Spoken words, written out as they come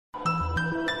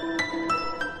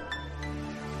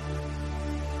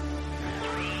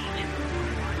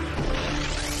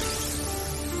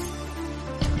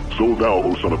So thou,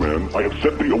 O son of man, I have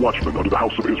set thee a watchman unto the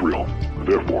house of Israel.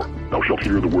 Therefore, thou shalt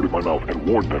hear the word of my mouth and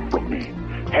warn them from me.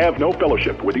 Have no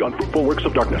fellowship with the unfruitful works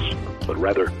of darkness, but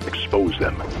rather expose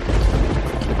them.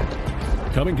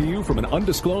 Coming to you from an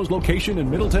undisclosed location in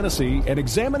Middle Tennessee and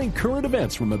examining current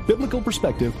events from a biblical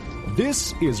perspective,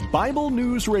 this is Bible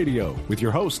News Radio with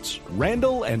your hosts,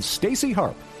 Randall and Stacy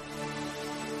Harp.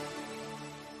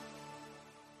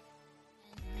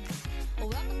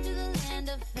 Welcome to the land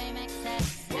of fame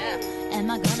excess. Am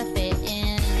I gonna fit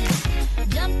in?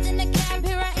 Jumped in the cab,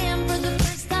 here I am for the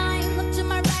first time. Look to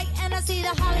my right and I see the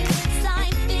Hollywood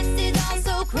sign. This is all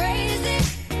so crazy.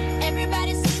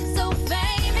 Everybody seems so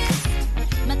famous.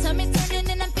 My tummy's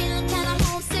turning and I'm feeling kinda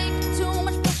homesick. Too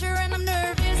much pressure and I'm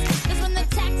nervous. That's when the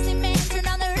taxi man turned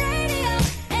on the radio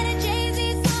and a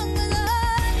Jay-Z song was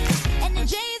on. And the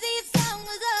Jay-Z song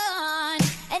was on.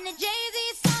 And the Jay-Z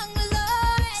song was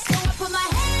on. So I put my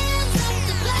hands up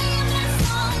to play that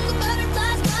song. The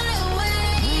butterflies fly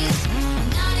away.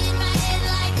 Nodding my head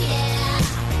like yeah.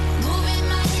 Moving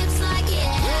my hips like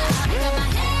yeah. Got my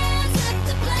hands up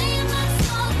to play my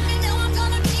song. You know I'm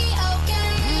gonna be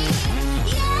okay.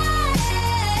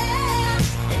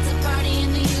 Yeah. It's a party in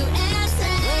the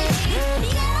USA. Yeah.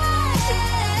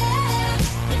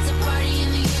 It's a party in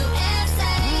the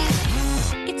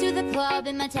USA. Get to the club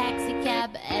in my taxi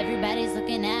cab. Everybody's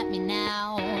looking at me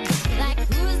now. Like,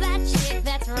 who's that chick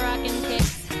that's rocking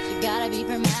kicks? She gotta be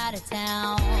from out of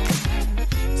town.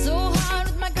 So hard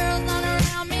with my girls not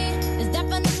around me. It's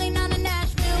definitely not a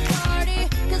Nashville party.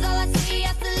 Cause all I see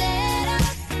is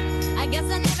stilettos. I guess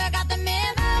I never got the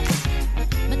memo.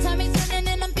 My tummy's turning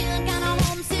and I'm feeling kinda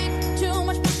homesick. Too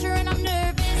much pressure and I'm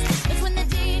nervous. That's when the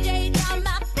DJ dropped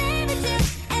my favorite tune.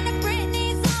 And a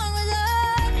Britney song was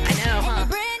on. I know, huh? And a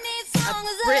Britney song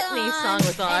was Britney on. song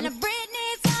was on. And a Britney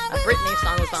song A was Britney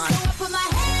song was on. So I put my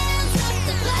hands up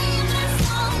to play that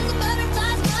song. The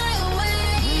butterflies fly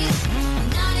away.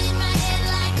 Nodding my head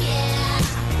like yeah.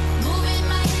 Moving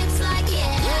my hips like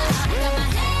yeah. Got my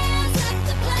hands up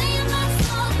to play my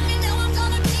song. You know I'm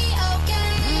gonna be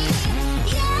okay.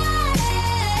 Yeah.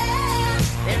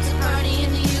 There's a party in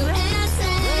the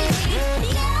USA.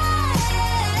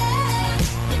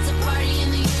 Yeah. It's a party in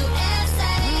the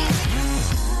USA.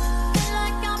 Feel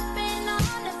like I've been on a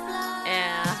flight.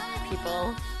 Yeah,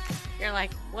 people, you're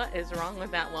like, what is wrong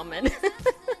with that woman?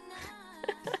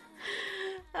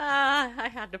 I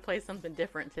had to play something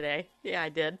different today. Yeah, I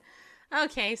did.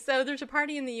 Okay, so there's a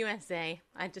party in the USA.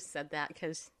 I just said that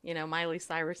because, you know, Miley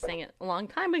Cyrus sang it a long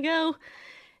time ago.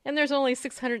 And there's only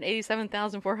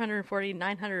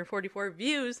 687,440,944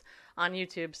 views on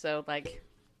YouTube. So, like,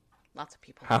 lots of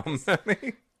people. How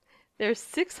many? There's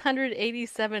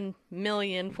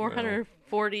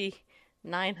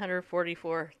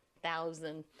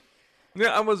 687,440,944,000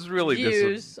 Yeah, I was really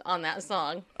views on that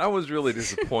song. I was really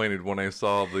disappointed when I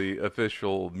saw the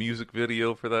official music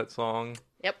video for that song.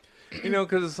 Yep. You know,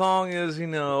 because the song is, you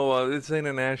know, this ain't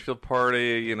a Nashville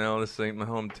party, you know, this ain't my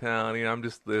hometown. You know, I'm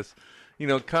just this, you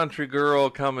know, country girl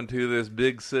coming to this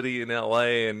big city in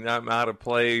L.A. and I'm out of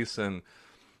place and,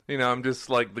 you know, I'm just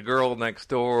like the girl next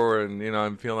door and, you know,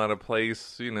 I'm feeling out of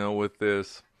place, you know, with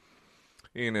this,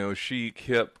 you know, chic,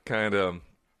 hip kind of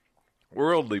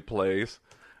worldly place.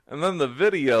 And then the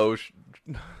video,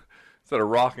 instead of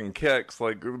rocking kicks,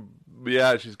 like,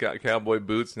 yeah, she's got cowboy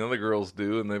boots and the other girls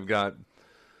do, and they've got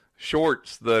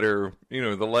shorts that are, you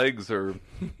know, the legs are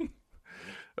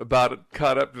about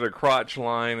cut up to their crotch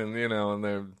line, and, you know, and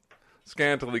they're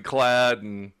scantily clad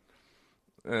and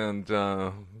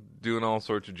doing all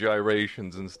sorts of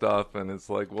gyrations and stuff. And it's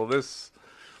like, well, the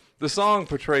song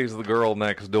portrays the girl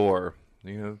next door.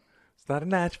 You know, it's not a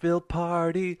Nashville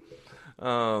party.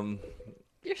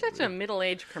 You're such a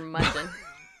middle-aged curmudgeon.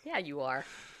 Yeah, you are.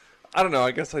 I don't know.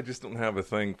 I guess I just don't have a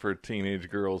thing for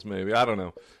teenage girls. Maybe I don't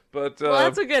know. But Well,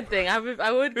 that's a good thing. I would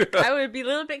be a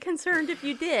little bit concerned if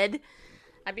you did.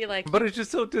 I'd be like, But it's just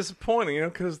so disappointing, you know,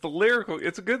 because the lyrical,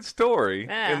 it's a good story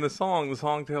Yeah. in the song. The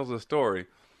song tells a story.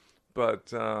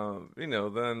 But, you know,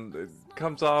 then it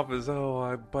comes off as, oh,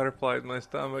 I have butterflies in my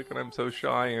stomach and I'm so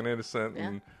shy and innocent.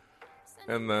 Yeah.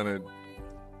 And then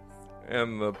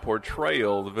and the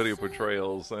portrayal, the video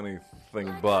portrayals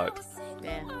anything but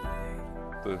yeah.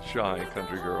 the shy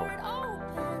country girl.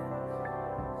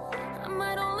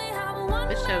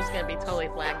 This show's gonna be totally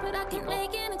flagged. But I keep people.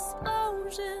 making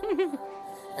explosions.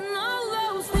 And all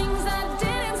those things I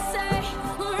didn't say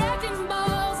were wrecking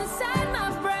balls inside my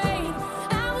brain.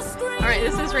 I was screaming. All right,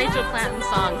 this is Rachel Platten's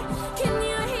song. Can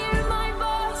you hear my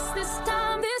voice this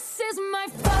time? This is my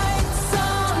fight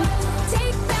song.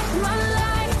 Take back my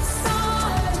life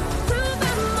song. Prove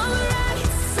I'm alright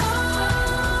song.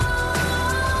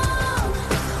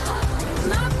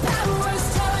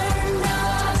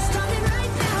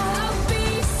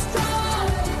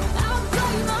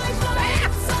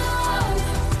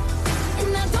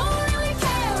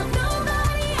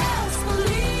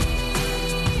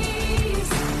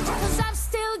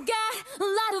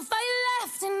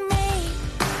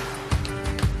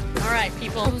 right,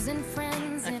 people.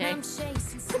 Okay.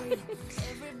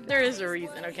 There is a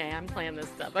reason. Okay, I'm playing this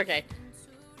stuff. Okay.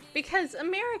 Because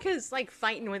America's like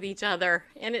fighting with each other,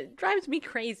 and it drives me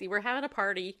crazy. We're having a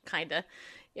party, kinda.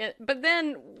 Yeah, but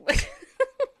then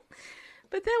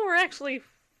we're actually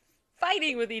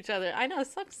fighting with each other. I know,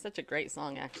 it's such a great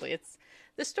song, actually.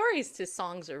 The stories to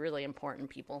songs are really important,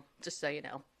 people, just so you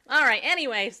know. All right,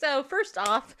 anyway, so first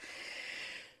off,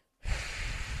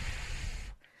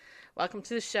 welcome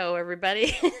to the show,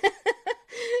 everybody.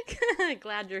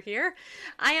 Glad you're here.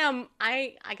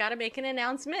 I gotta make an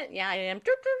announcement. Yeah, I am.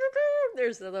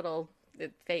 There's a little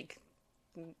fake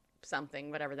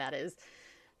something, whatever that is.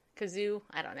 Kazoo?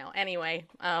 I don't know. Anyway,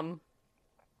 all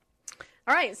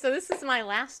right, so this is my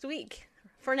last week,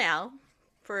 for now,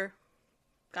 for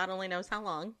God only knows how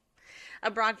long,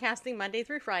 of broadcasting Monday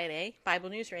through Friday, Bible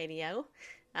News Radio.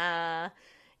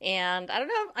 And I don't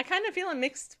know, I kind of feel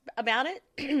mixed about it.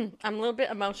 I'm a little bit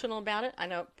emotional about it. I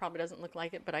know it probably doesn't look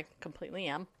like it, but I completely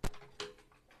am.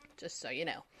 Just so you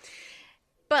know.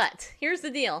 But here's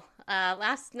the deal.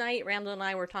 Last night, Randall and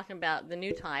I were talking about the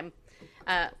new time.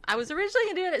 I was originally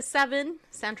going to do it at 7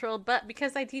 Central, but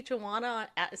because I teach Awana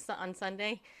on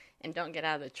Sunday and don't get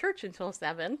out of the church until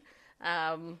 7,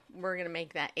 we're going to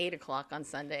make that 8 o'clock on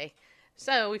Sunday.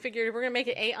 So we figured if we're going to make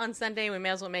it 8 on Sunday, we may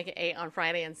as well make it 8 on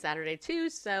Friday and Saturday too.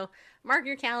 So mark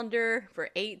your calendar for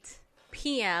 8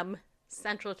 p.m.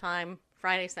 Central Time,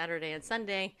 Friday, Saturday, and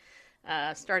Sunday,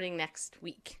 starting next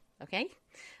week. Okay?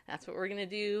 That's what we're going to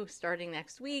do starting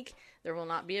next week. There will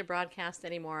not be a broadcast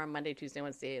anymore on Monday, Tuesday,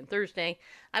 Wednesday, and Thursday.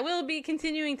 I will be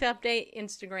continuing to update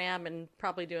Instagram and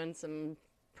probably doing some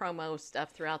promo stuff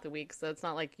throughout the week. So it's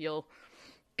not like you'll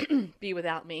be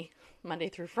without me Monday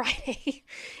through Friday.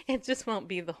 It just won't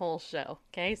be the whole show.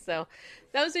 Okay, so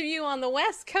those of you on the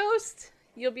West Coast,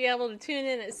 you'll be able to tune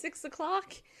in at 6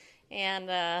 o'clock. And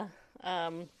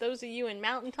those of you in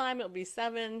Mountain Time, it'll be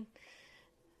 7.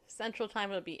 Central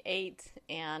Time, it'll be 8.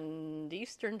 And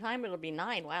Eastern Time, it'll be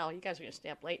 9. Wow, you guys are going to stay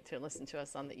up late to listen to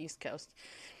us on the East Coast.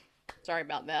 Sorry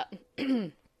about that.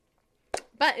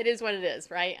 But it is what it is,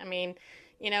 right? I mean,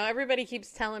 you know, everybody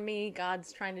keeps telling me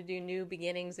God's trying to do new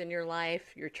beginnings in your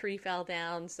life. Your tree fell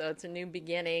down, so it's a new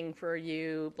beginning for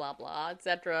you, blah, blah,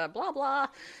 etc., blah, blah.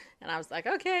 And I was like,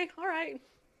 okay, all right.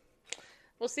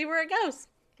 We'll see where it goes,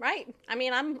 right? I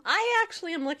mean, I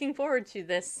actually am looking forward to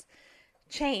this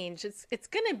change. It's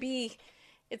going to be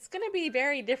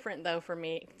very different, though, for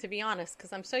me, to be honest,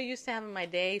 because I'm so used to having my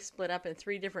day split up in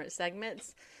 3 different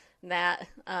segments that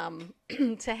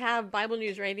to have Bible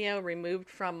News Radio removed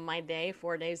from my day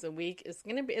 4 days a week it's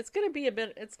gonna be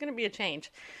a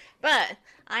change. But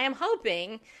I am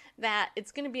hoping that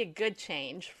it's gonna be a good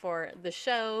change for the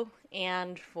show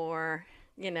and for,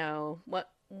 you know,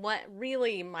 what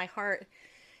really my heart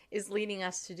is leading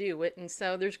us to do. And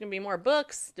so there's gonna be more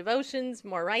books, devotions,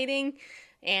 more writing,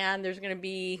 and there's gonna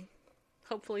be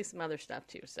hopefully some other stuff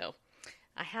too. So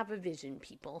I have a vision,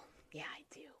 people. Yeah, I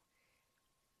do.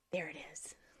 There it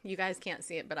is. You guys can't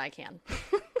see it, but I can.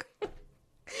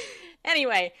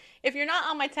 Anyway, if you're not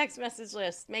on my text message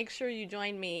list, make sure you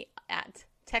join me at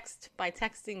by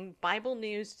texting Bible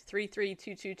News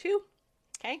 33222.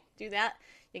 Okay, do that.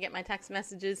 You get my text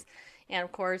messages. And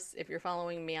of course, if you're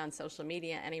following me on social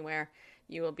media anywhere,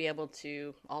 you will be able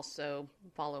to also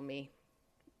follow me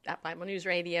at Bible News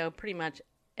Radio pretty much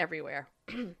everywhere.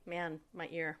 Man, my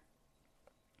ears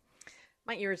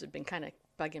have been kind of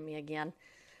bugging me again.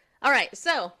 All right,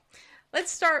 so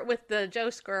let's start with the Joe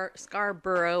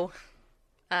Scarborough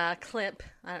clip.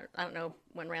 I don't know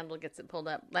when Randall gets it pulled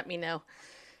up. Let me know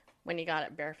when you got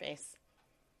it, Bareface.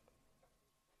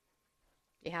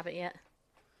 You have it yet?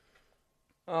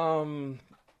 I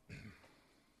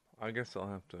guess I'll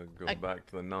have to go back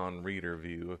to the non-reader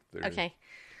view if there's... Okay.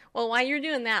 Well, while you're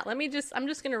doing that, I'm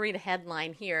just going to read a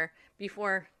headline here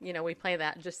before, you know, we play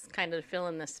that, just kind of fill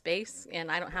in the space, and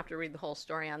I don't have to read the whole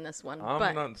story on this one.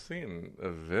 I'm not seeing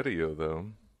a video, though.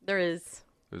 There is.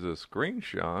 There's a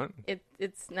screenshot.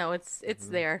 It's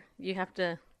there. You have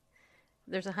to,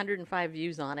 there's 105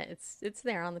 views on it. It's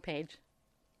there on the page.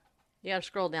 You got to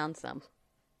scroll down some.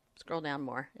 Scroll down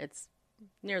more. It's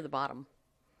near the bottom.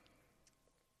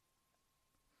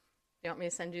 You want me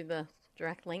to send you the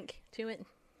direct link to it?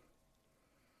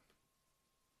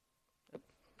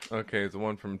 Okay, it's the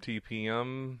one from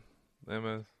TPM,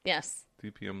 MS? Yes.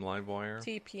 TPM Livewire?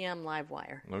 TPM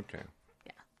Livewire. Okay.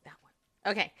 Yeah, that one.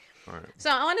 Okay. All right.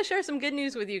 So I want to share some good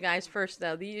news with you guys first,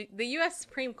 though. The U.S.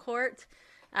 Supreme Court,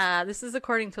 this is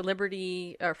according to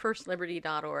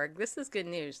firstliberty.org. This is good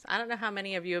news. I don't know how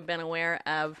many of you have been aware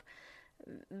of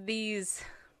these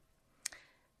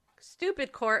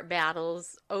stupid court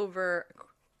battles over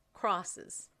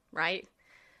crosses. right?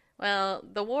 Well,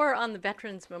 the war on the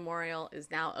Veterans Memorial is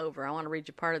now over. I want to read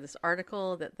you part of this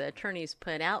article that the attorneys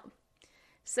put out. It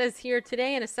says here,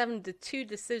 today in a 7-2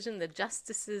 decision, the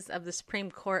justices of the Supreme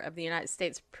Court of the United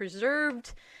States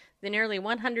preserved the nearly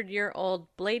 100-year-old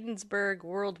Bladensburg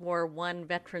World War I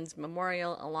Veterans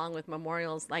Memorial, along with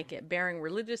memorials like it bearing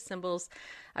religious symbols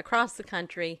across the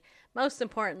country. Most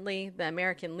importantly, the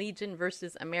American Legion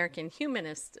versus American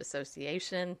Humanist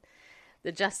Association.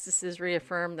 The justices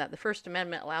reaffirmed that the First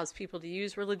Amendment allows people to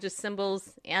use religious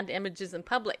symbols and images in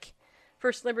public.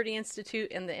 First Liberty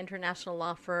Institute and the international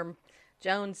law firm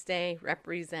Jones Day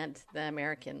represent the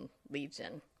American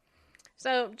Legion.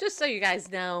 So, just so you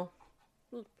guys know,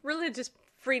 religious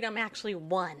freedom actually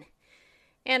won.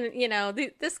 And, you know,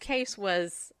 this case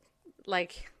was,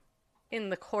 like, in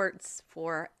the courts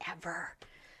forever.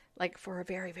 Like, for a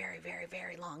very, very, very,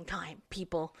 very long time,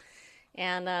 people.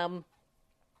 And,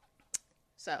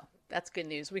 so, that's good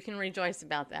news. We can rejoice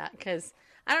about that, because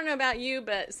I don't know about you,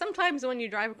 but sometimes when you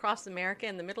drive across America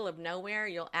in the middle of nowhere,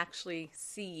 you'll actually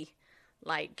see,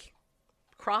 like,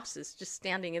 crosses just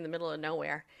standing in the middle of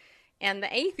nowhere. And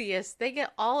the atheists, they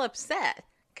get all upset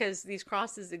because these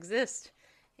crosses exist.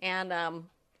 And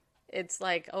it's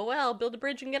like, oh, well, build a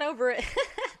bridge and get over it.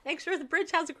 Make sure the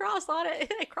bridge has a cross on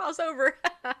it. Cross over.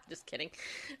 Just kidding.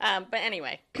 But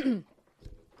anyway.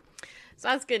 So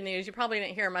that's good news. You probably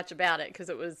didn't hear much about it because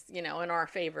it was, you know, in our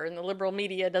favor. And the liberal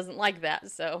media doesn't like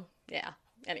that. So, yeah.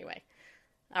 Anyway.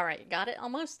 All right. Got it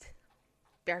almost?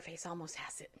 Bareface almost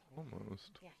has it.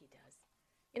 Almost. Yeah, he does.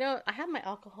 You know, I have my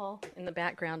alcohol in the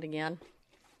background again.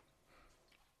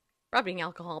 Rubbing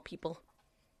alcohol, people.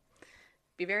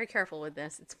 Be very careful with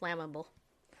this. It's flammable.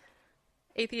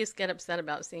 Atheists get upset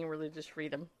about seeing religious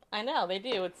freedom. I know, they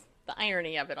do. It's the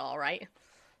irony of it all, right?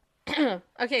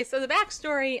 Okay, so the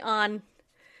backstory on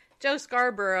Joe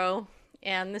Scarborough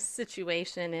and this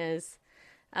situation is,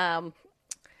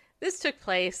 this took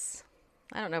place,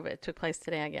 I don't know if it took place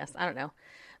today, I guess. I don't know.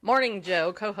 Morning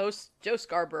Joe, co-host Joe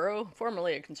Scarborough,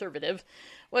 formerly a conservative,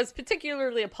 was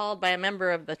particularly appalled by a member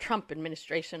of the Trump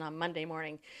administration on Monday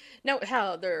morning. Note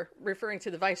how they're referring to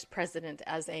the vice president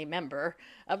as a member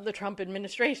of the Trump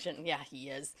administration. Yeah, he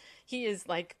is. He is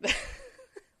like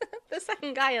the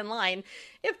second guy in line.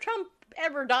 If Trump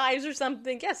ever dies or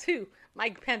something, guess who?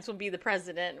 Mike Pence will be the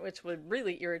president, which would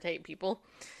really irritate people.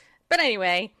 But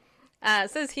anyway, it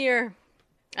says here,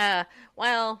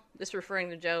 while, this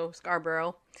referring to Joe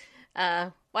Scarborough,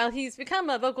 while he's become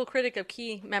a vocal critic of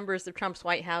key members of Trump's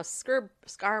White House,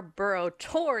 Scarborough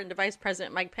tore into Vice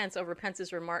President Mike Pence over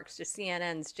Pence's remarks to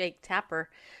CNN's Jake Tapper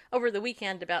over the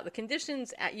weekend about the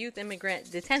conditions at youth immigrant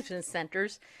detention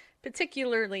centers,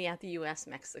 particularly at the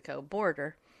U.S.-Mexico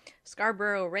border.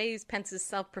 Scarborough raised Pence's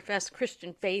self-professed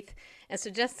Christian faith and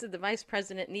suggested the vice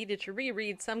president needed to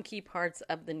reread some key parts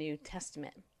of the New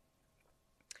Testament.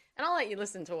 And I'll let you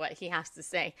listen to what he has to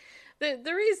say.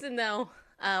 The reason, though,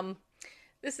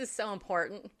 this is so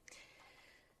important,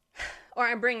 or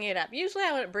I'm bringing it up. Usually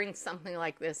I wouldn't bring something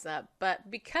like this up, but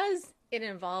because it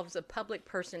involves a public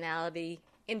personality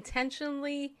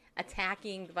intentionally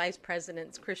attacking the vice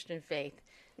president's Christian faith.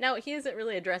 No, he isn't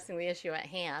really addressing the issue at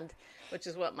hand, which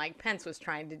is what Mike Pence was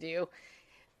trying to do.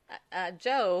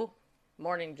 Joe,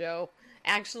 Morning Joe,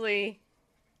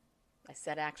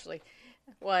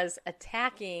 was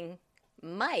attacking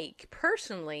Mike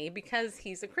personally because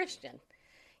he's a Christian.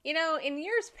 You know, in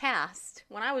years past,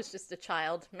 when I was just a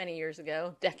child, many years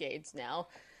ago, decades now,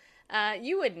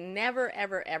 you would never,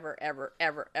 ever, ever, ever,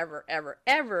 ever, ever, ever,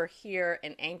 ever hear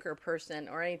an anchor person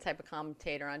or any type of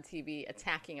commentator on TV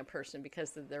attacking a person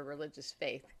because of their religious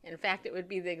faith. In fact, it would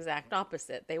be the exact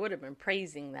opposite. They would have been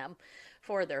praising them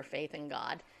for their faith in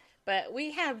God. But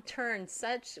we have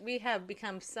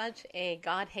become such a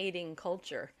God-hating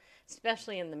culture,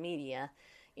 especially in the media.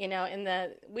 You know,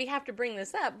 we have to bring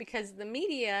this up because the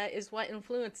media is what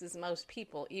influences most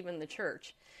people, even the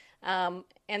church.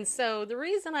 And so the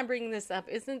reason I'm bringing this up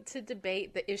isn't to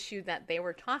debate the issue that they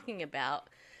were talking about,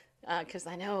 because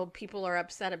I know people are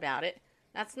upset about it.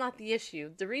 That's not the issue.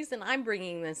 The reason I'm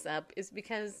bringing this up is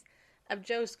because of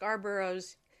Joe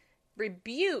Scarborough's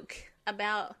rebuke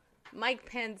about Mike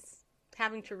Pence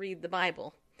having to read the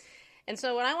Bible. And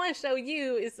so what I want to show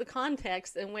you is the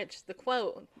context in which the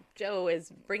quote Joe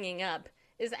is bringing up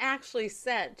is actually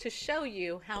set to show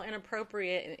you how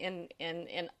inappropriate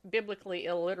and biblically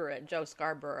illiterate Joe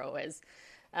Scarborough is.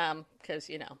 Because,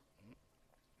 you know,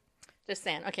 just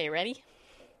saying. Okay, ready?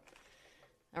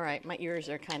 All right, my ears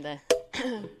are kind of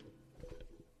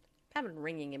having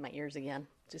ringing in my ears again.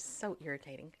 Just so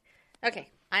irritating. Okay,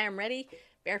 I am ready.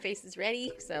 Bareface is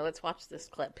ready, so let's watch this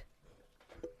clip.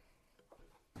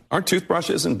 Aren't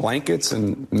toothbrushes and blankets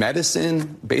and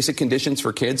medicine, basic conditions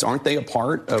for kids, aren't they a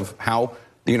part of how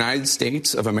the United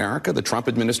States of America, the Trump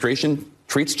administration,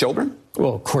 treats children?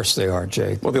 Well, of course they are,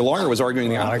 Jake. Well, the lawyer was arguing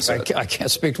the opposite. I can't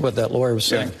speak to what that lawyer was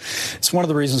saying. Yeah. It's one of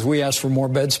the reasons we asked for more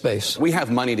bed space. We have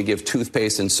money to give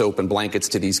toothpaste and soap and blankets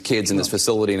to these kids in this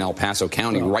facility in El Paso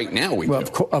County right now. We do.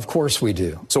 Of course we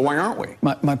do. So why aren't we?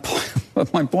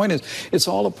 My point is, it's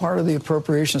all a part of the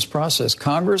appropriations process.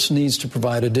 Congress needs to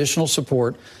provide additional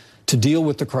support to deal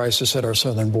with the crisis at our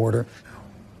southern border.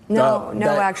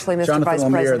 Actually, Mr. Jonathan Vice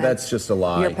Lemire, President. that's just a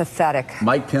lie. You're pathetic.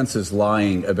 Mike Pence is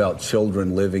lying about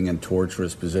children living in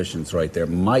torturous positions right there.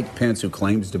 Mike Pence, who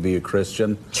claims to be a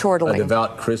Christian, a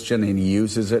devout Christian, and he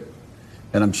uses it,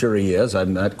 and I'm sure he is.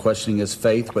 I'm not questioning his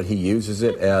faith, but he uses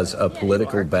it as a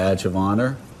political badge of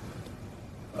honor.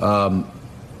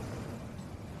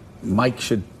 Mike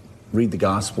should read the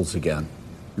Gospels again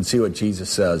and see what Jesus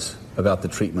says about the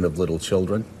treatment of little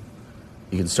children.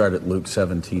 You can start at Luke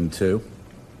 17:2.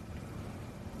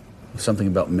 Something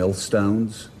about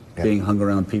millstones being hung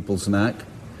around people's neck.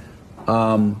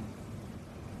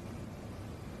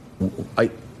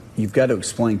 You've got to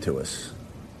explain to us,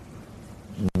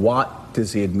 what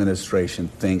does the administration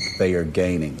think they are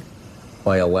gaining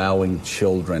by allowing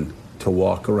children to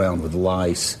walk around with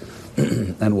lice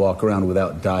and walk around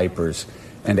without diapers,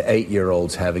 and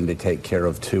 8-year-olds having to take care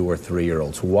of 2 or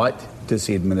 3-year-olds? What does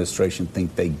the administration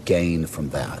think they gain from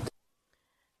that?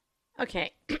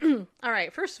 Okay. All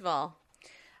right. First of all,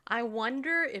 I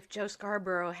wonder if Joe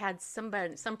Scarborough had some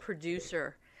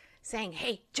producer saying,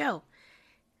 "Hey, Joe,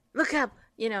 look up,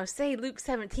 say Luke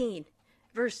 17,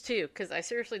 verse 2, because I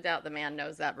seriously doubt the man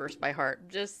knows that verse by heart.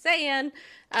 Just saying.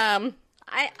 I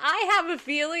have a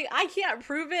feeling, I can't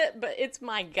prove it, but it's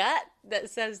my gut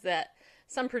that says that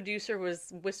some producer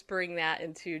was whispering that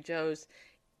into Joe's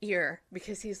ear,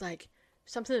 because he's like,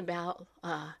 something about,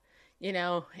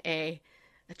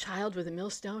 a child with a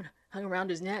millstone hung around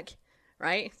his neck,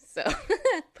 right? So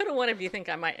put a 1 if you think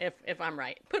I might, if I'm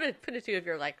right. Put a 2 if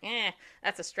you're like,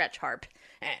 that's a stretch, Harp.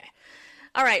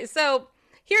 All right, so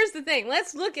here's the thing.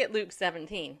 Let's look at Luke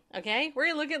 17, okay? We're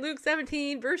going to look at Luke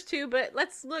 17, verse 2, but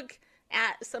let's look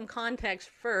at some context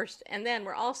first, and then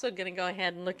we're also going to go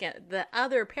ahead and look at the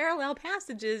other parallel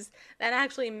passages that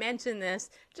actually mention this,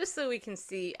 just so we can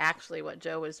see actually what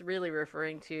Joe was really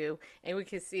referring to, and we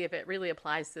can see if it really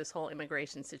applies to this whole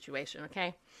immigration situation,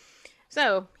 okay?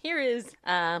 So here is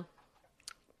the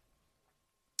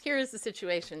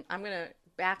situation. I'm going to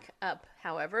back up,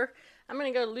 however. I'm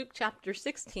going to go to Luke chapter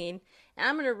 16, and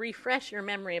I'm going to refresh your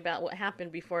memory about what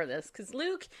happened before this, because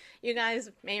Luke, you guys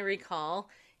may recall,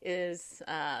 is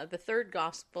the third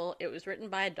gospel. It was written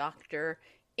by a doctor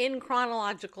in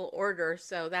chronological order,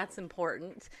 so that's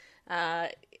important.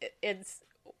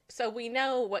 So we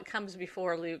know what comes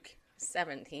before Luke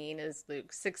 17 is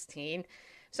Luke 16.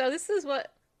 So this is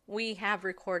what we have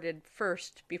recorded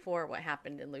first before what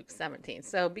happened in Luke 17.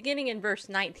 So beginning in verse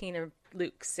 19 of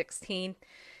Luke 16,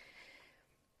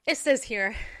 it says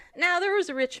here, "Now there was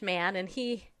a rich man, and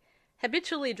he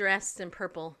habitually dressed in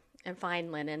purple and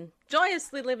fine linen,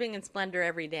 joyously living in splendor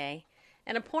every day.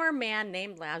 And a poor man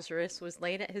named Lazarus was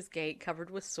laid at his gate, covered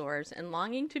with sores, and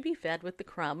longing to be fed with the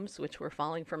crumbs which were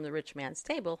falling from the rich man's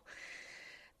table.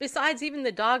 Besides, even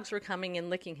the dogs were coming and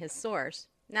licking his sores.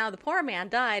 Now the poor man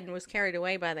died and was carried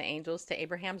away by the angels to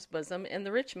Abraham's bosom, and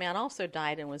the rich man also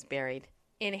died and was buried.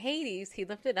 In Hades he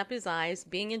lifted up his eyes,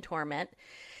 being in torment,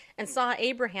 and saw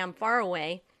Abraham far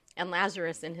away, and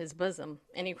Lazarus in his bosom.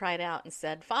 And he cried out and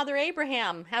said, Father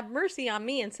Abraham, have mercy on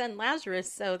me, and send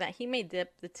Lazarus so that he may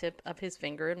dip the tip of his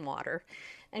finger in water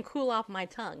and cool off my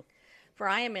tongue, for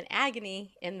I am in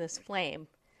agony in this flame.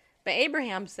 But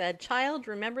Abraham said, Child,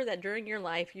 remember that during your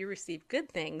life you received good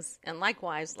things, and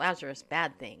likewise Lazarus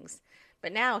bad things.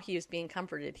 But now he is being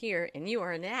comforted here, and you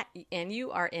are in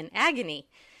agony.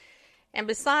 And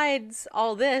besides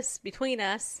all this, between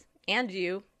us and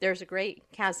you, there's a great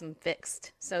chasm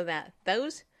fixed, so that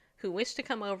those who wish to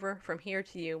come over from here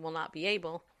to you will not be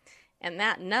able, and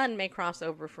that none may cross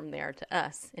over from there to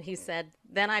us. And he said,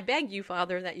 Then I beg you,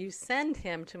 Father, that you send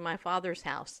him to my father's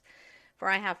house, for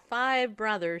I have 5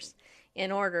 brothers,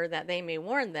 in order that they may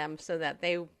warn them, so that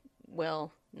they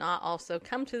will not also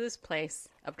come to this place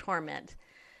of torment.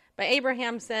 But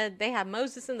Abraham said, They have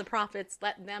Moses and the prophets,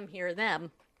 let them hear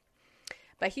them.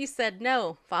 But he said,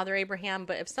 No, Father Abraham,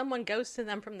 but if someone goes to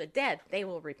them from the dead, they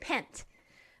will repent.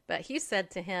 But he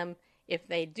said to him, If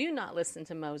they do not listen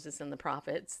to Moses and the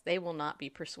prophets, they will not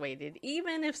be persuaded,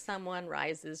 even if someone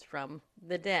rises from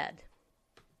the dead.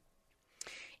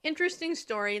 Interesting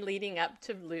story leading up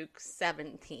to Luke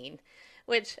 17,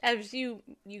 which, as you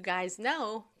guys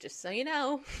know, just so you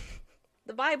know,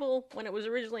 the Bible, when it was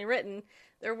originally written,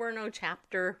 there were no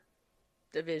chapter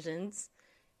divisions.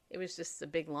 It was just a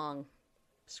big, long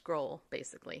scroll,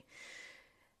 basically.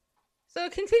 So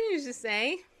it continues to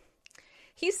say,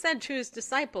 he said to his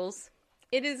disciples,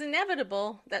 "It is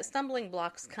inevitable that stumbling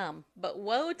blocks come, but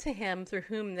woe to him through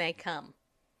whom they come.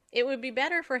 It would be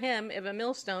better for him if a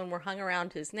millstone were hung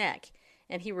around his neck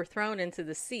and he were thrown into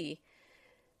the sea,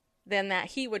 than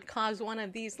that he would cause one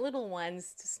of these little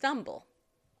ones to stumble."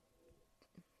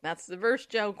 That's the verse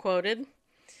Joe quoted.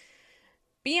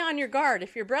 "Be on your guard.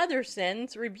 If your brother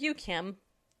sins, rebuke him,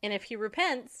 and if he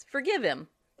repents, forgive him.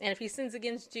 And if he sins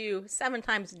against you 7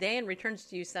 times a day and returns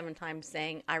to you 7 times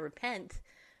saying, 'I repent,'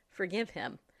 forgive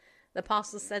him." The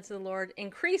apostles said to the Lord,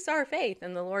 "Increase our faith."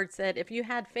 And the Lord said, "If you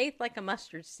had faith like a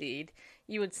mustard seed,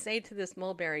 you would say to this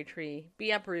mulberry tree, 'Be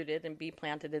uprooted and be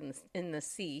planted in the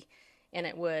sea,' and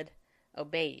it would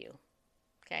obey you."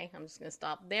 Okay, I'm just going to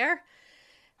stop there.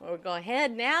 We'll go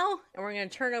ahead now, and we're going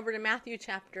to turn over to Matthew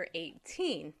chapter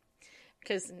 18,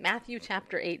 because Matthew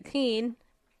chapter 18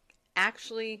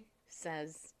 actually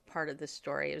says part of this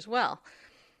story as well.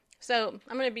 So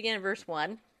I'm going to begin in verse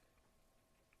 1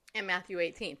 in Matthew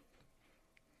 18.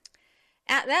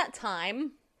 At that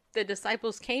time, the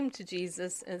disciples came to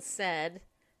Jesus and said,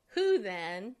 "Who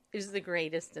then is the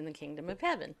greatest in the kingdom of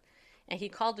heaven?" And he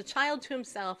called a child to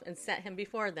himself and set him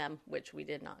before them, which we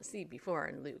did not see before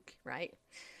in Luke, right?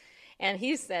 And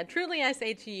he said, "Truly I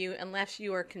say to you, unless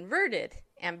you are converted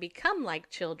and become like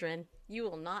children, you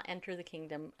will not enter the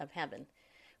kingdom of heaven.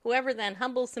 Whoever then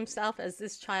humbles himself as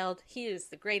this child, he is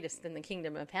the greatest in the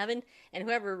kingdom of heaven. And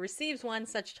whoever receives one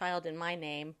such child in my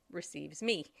name receives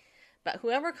me. But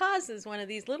whoever causes one of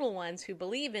these little ones who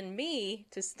believe in me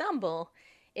to stumble,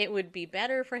 it would be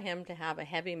better for him to have a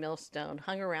heavy millstone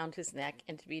hung around his neck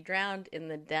and to be drowned in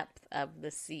the depth of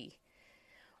the sea.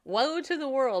 Woe to the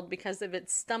world because of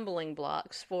its stumbling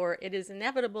blocks, for it is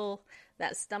inevitable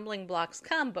that stumbling blocks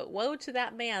come, but woe to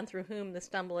that man through whom the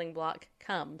stumbling block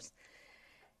comes.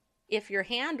 If your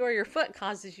hand or your foot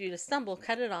causes you to stumble,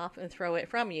 cut it off and throw it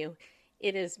from you.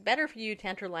 It is better for you to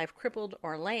enter life crippled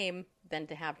or lame than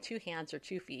to have 2 hands or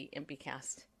 2 feet and be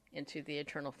cast into the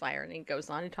eternal fire." And he goes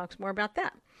on and talks more about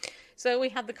that. So we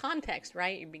have the context,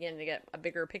 right? You're beginning to get a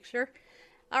bigger picture.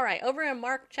 All right, over in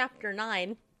Mark chapter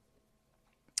 9,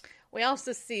 we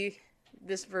also see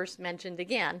this verse mentioned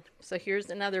again. So here's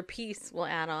another piece we'll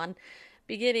add on.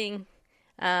 Beginning,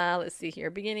 let's see here,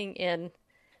 beginning in,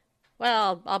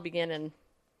 well, I'll begin in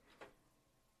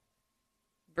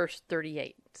verse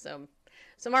 38. So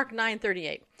Mark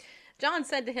 9:38. John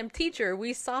said to him, "Teacher,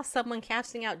 we saw someone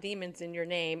casting out demons in your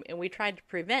name, and we tried to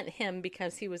prevent him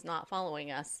because he was not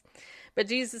following us." But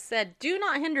Jesus said, "Do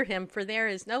not hinder him, for there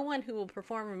is no one who will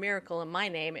perform a miracle in my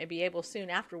name and be able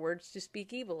soon afterwards to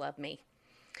speak evil of me.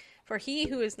 For he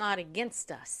who is not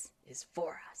against us is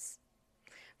for us.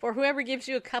 For whoever gives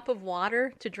you a cup of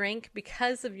water to drink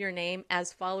because of your name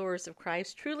as followers of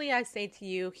Christ, truly I say to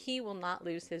you, he will not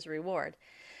lose his reward.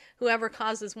 Whoever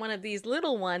causes one of these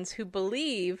little ones who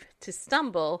believe to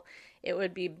stumble, it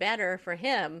would be better for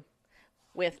him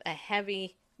with a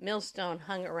heavy millstone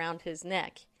hung around his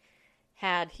neck,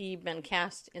 had he been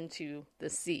cast into the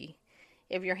sea.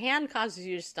 If your hand causes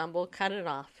you to stumble, cut it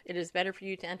off. It is better for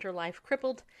you to enter life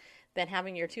crippled than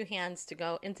having your 2 hands to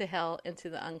go into hell, into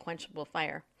the unquenchable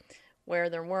fire, where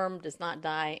the worm does not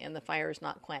die and the fire is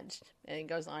not quenched." And he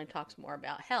goes on and talks more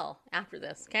about hell after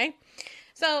this, okay?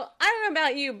 So, I don't know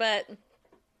about you, but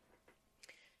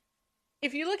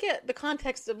if you look at the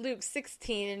context of Luke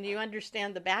 16 and you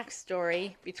understand the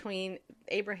backstory between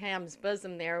Abraham's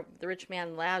bosom there, the rich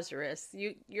man Lazarus,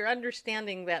 you're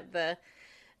understanding that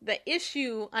the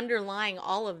issue underlying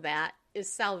all of that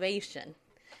is salvation.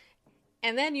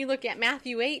 And then you look at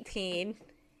Matthew 18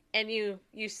 and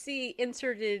you see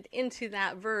inserted into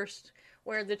that verse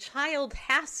where the child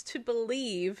has to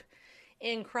believe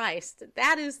in Christ.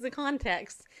 That is the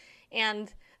context.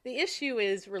 And the issue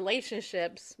is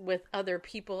relationships with other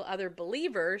people, other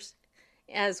believers,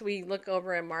 as we look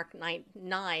over in Mark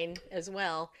 9 as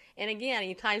well. And again,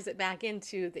 he ties it back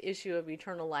into the issue of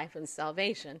eternal life and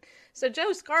salvation. So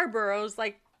Joe Scarborough's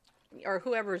like, or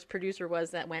whoever his producer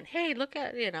was that went, "Hey, look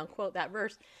at, quote that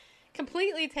verse,"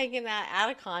 completely taking that out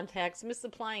of context,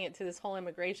 misapplying it to this whole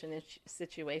immigration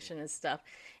situation and stuff.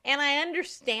 And I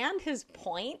understand his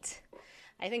point.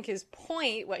 I think his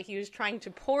point, what he was trying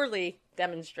to poorly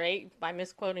demonstrate by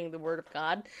misquoting the Word of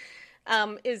God,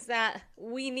 is that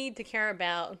we need to care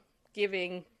about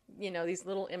giving, these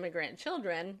little immigrant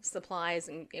children supplies,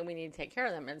 and we need to take care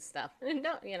of them and stuff. And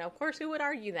no, of course, who would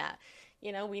argue that?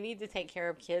 We need to take care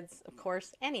of kids, of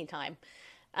course, anytime.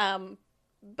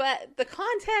 But the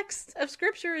context of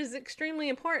Scripture is extremely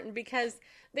important because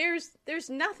there's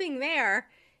nothing there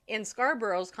in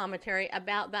Scarborough's commentary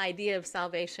about the idea of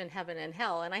salvation, heaven, and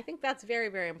hell. And I think that's very,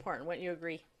 very important. Wouldn't you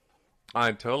agree?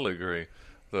 I totally agree.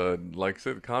 Like I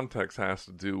said, the context has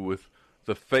to do with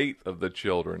the faith of the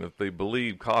children. If they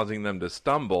believe causing them to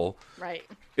stumble right.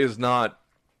 is not,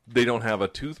 they don't have a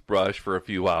toothbrush for a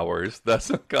few hours, that's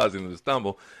not causing them to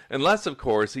stumble. Unless, of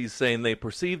course, he's saying they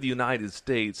perceive the United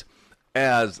States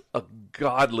as a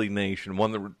godly nation,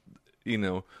 one that,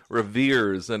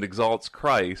 reveres and exalts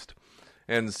Christ.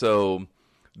 And so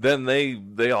then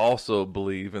they also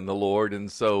believe in the Lord.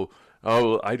 And so,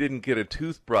 I didn't get a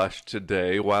toothbrush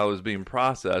today while it was being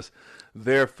processed.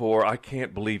 Therefore, I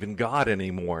can't believe in God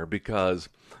anymore because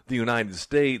the United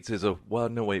States is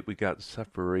we got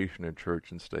separation of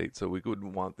church and state. So we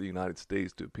wouldn't want the United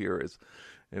States to appear as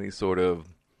any sort of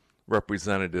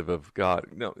representative of God.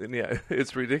 No, and yeah,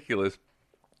 it's ridiculous.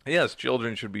 Yes,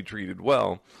 children should be treated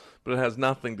well, but it has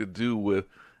nothing to do with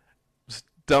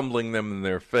stumbling them in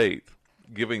their faith,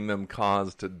 giving them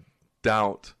cause to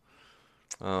doubt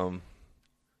who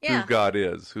God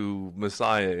is, who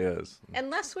Messiah is.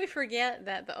 Unless we forget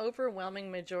that the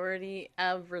overwhelming majority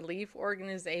of relief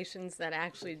organizations that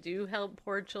actually do help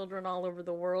poor children all over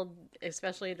the world,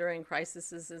 especially during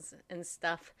crises and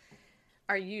stuff,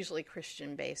 are usually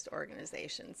Christian-based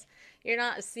organizations. You're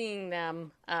not seeing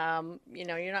them,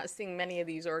 you're not seeing many of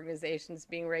these organizations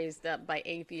being raised up by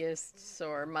atheists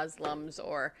or Muslims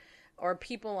or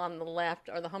people on the left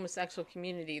or the homosexual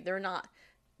community. They're not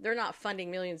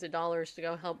funding millions of dollars to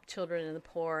go help children and the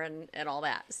poor and all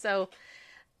that. So,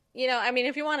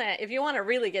 if you want to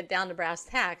really get down to brass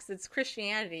tacks, it's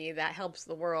Christianity that helps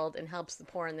the world and helps the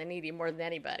poor and the needy more than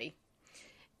anybody.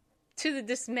 To the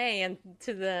dismay and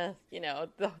to the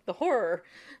the horror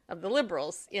of the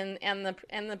liberals and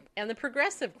the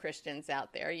progressive Christians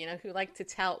out there, who like to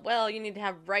tout, well, you need to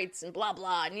have rights and blah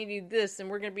blah, and you need this, and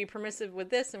we're going to be permissive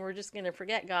with this, and we're just going to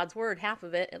forget God's word, half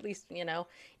of it, at least,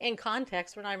 in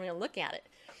context, we're not even going to look at it,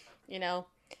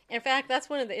 In fact, that's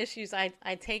one of the issues I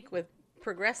take with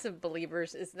progressive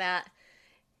believers is that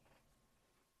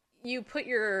you put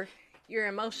your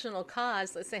emotional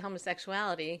cause, let's say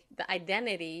homosexuality, the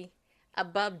identity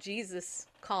above Jesus'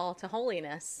 call to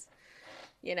holiness.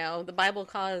 The Bible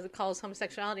calls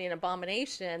homosexuality an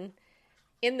abomination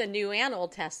in the New and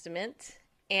Old Testament,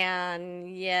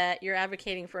 and yet you're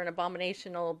advocating for an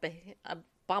abominable.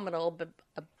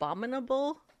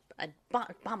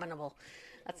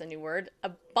 That's a new word.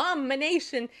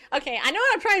 Abomination. Okay, I know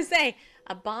what I'm trying to say.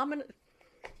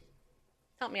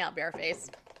 Help me out, Bareface.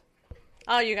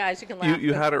 Oh, you guys, you can laugh.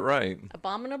 You had it right.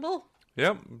 Abominable?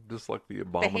 Yep, just like the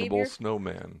abominable behavior?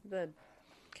 snowman.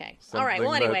 Okay. Something all right.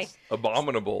 Well, anyway.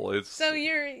 Abominable. So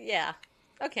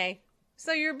okay.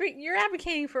 So you're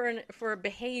advocating for a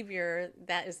behavior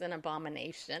that is an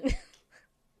abomination.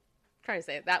 Trying to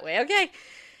say it that way. Okay.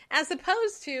 As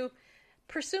opposed to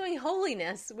pursuing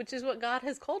holiness, which is what God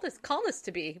has called us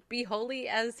to be. Be holy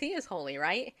as He is holy,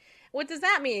 right? What does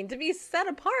that mean? To be set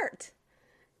apart,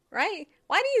 right?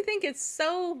 Why do you think it's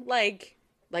so like,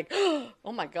 oh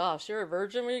my gosh, you're a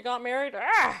virgin when you got married?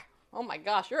 Oh my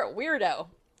gosh, you're a weirdo.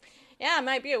 Yeah, I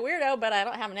might be a weirdo, but I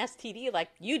don't have an STD like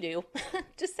you do.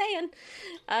 Just saying.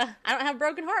 I don't have a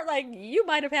broken heart like you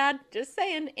might have had. Just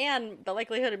saying. And the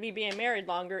likelihood of me being married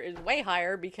longer is way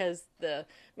higher because the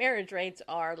marriage rates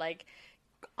are like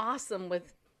awesome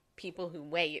with people who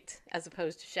wait as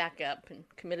opposed to shack up and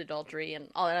commit adultery and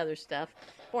all that other stuff.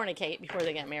 Fornicate before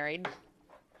they get married.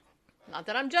 Not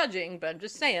that I'm judging, but I'm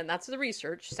just saying that's the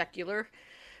research. Secular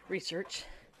research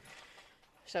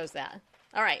shows that.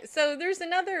 All right, so there's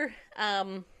another...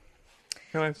 Can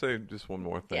I say just one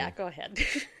more thing? Yeah, go ahead.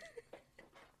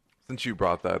 Since you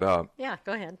brought that up. Yeah,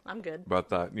 go ahead. I'm good. About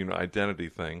that, identity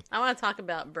thing. I want to talk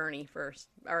about Bernie first,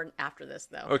 or after this,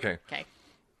 though. Okay.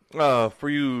 For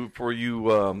you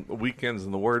Weekends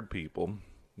in the Word people,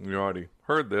 you already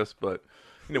heard this, but,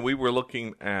 we were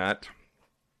looking at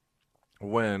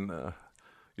when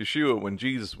when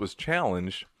Jesus was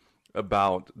challenged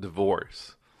about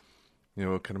divorce.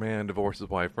 Can a man divorce his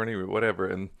wife or any whatever?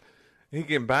 And he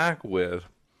came back with,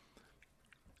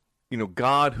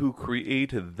 God who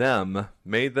created them,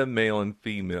 made them male and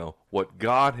female, what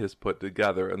God has put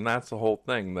together. And that's the whole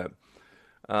thing,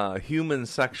 that human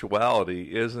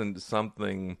sexuality isn't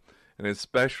something, and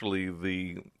especially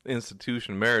the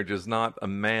institution of marriage is not a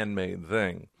man-made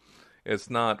thing. It's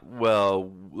not, well,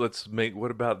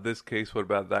 what about this case, what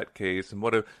about that case,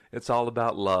 and it's all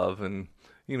about love and,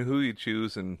 who you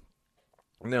choose, and,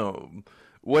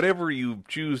 whatever you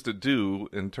choose to do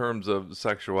in terms of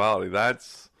sexuality,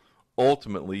 that's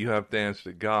ultimately you have to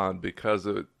answer to God, because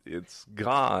it's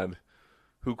God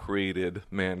who created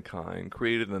mankind,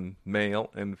 created them male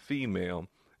and female,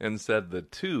 and said the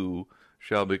two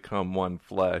shall become one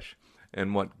flesh.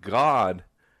 And what God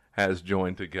has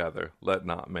joined together, let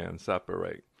not man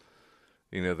separate.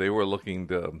 You know, they were looking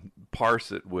to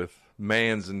parse it with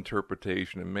man's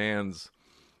interpretation and man's,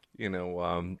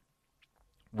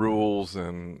 rules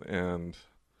and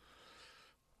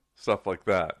stuff like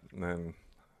that. And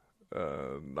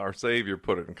our Savior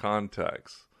put it in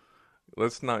context.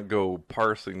 Let's not go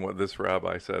parsing what this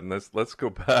rabbi said, and let's go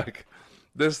back.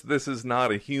 This is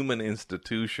not a human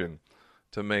institution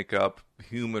to make up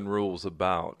human rules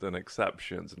about and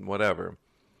exceptions and whatever.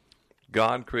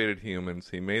 God created humans.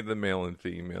 He made them male and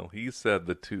female. He said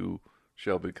the two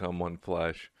shall become one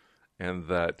flesh, and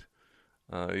that,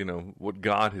 what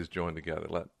God has joined together,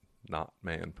 let not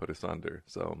man put asunder.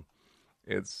 So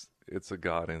it's a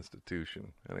God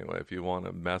institution. Anyway, if you want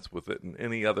to mess with it in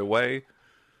any other way,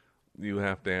 you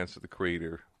have to answer the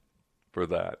Creator for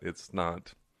that. It's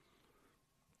not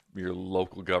your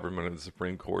local government or the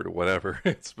Supreme Court or whatever.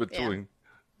 It's between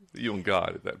you and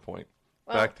God at that point.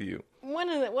 Well, back to you. One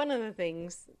of the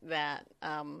things that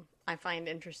I find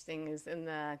interesting is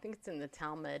I think it's in the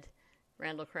Talmud.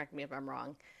 Randall, correct me if I'm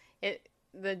wrong.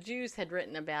 The Jews had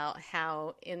written about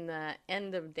how in the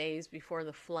end of days before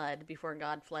the flood, before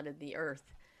God flooded the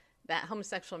earth, that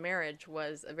homosexual marriage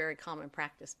was a very common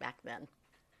practice back then.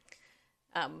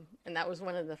 And that was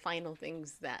one of the final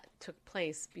things that took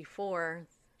place before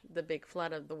the big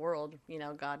flood of the world.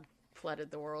 God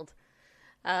flooded the world.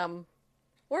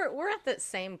 We're at that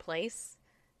same place,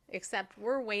 except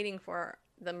we're waiting for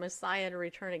the Messiah to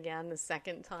return again the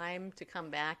second time, to come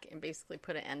back and basically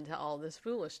put an end to all this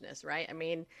foolishness, right? I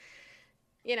mean,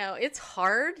 it's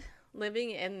hard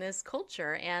living in this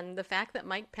culture, and the fact that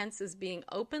Mike Pence is being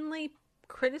openly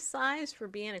criticized for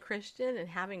being a Christian and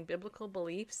having biblical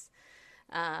beliefs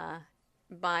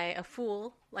by a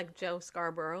fool like Joe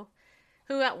Scarborough,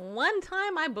 who at one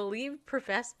time I believe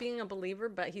professed being a believer,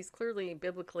 but he's clearly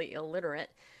biblically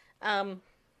illiterate.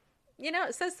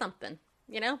 It says something.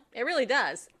 It really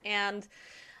does. And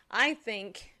I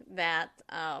think that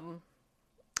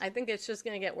I think it's just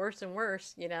going to get worse and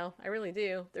worse. I really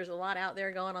do. There's a lot out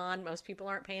there going on. Most people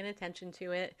aren't paying attention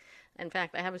to it. In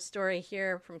fact, I have a story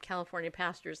here from California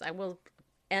pastors. I will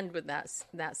end with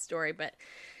that story, but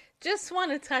just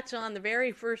want to touch on the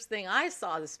very first thing I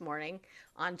saw this morning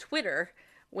on Twitter,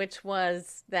 which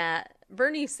was that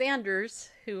Bernie Sanders,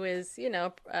 who is,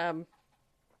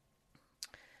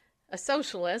 a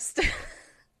socialist,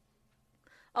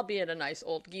 albeit a nice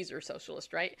old geezer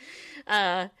socialist, right?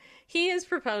 He is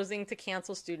proposing to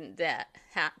cancel student debt.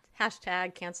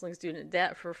 Hashtag canceling student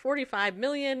debt for 45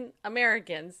 million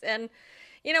Americans. And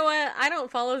you know what? I don't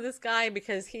follow this guy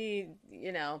because he's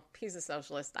a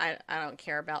socialist. I don't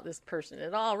care about this person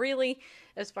at all, really,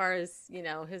 as far as,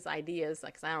 his ideas,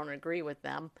 because I don't agree with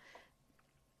them.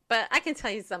 But I can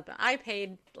tell you something. I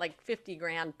paid like 50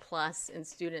 grand plus in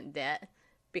student debt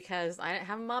because I didn't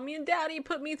have mommy and daddy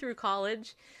put me through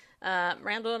college.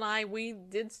 Randall and I, we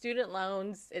did student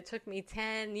loans. It took me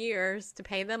 10 years to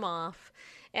pay them off.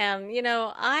 And,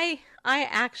 I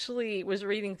actually was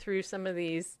reading through some of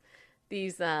these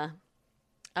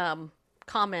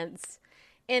comments,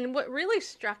 and what really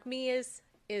struck me is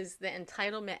the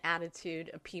entitlement attitude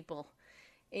of people.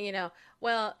 And,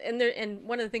 and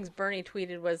one of the things Bernie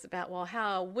tweeted was about,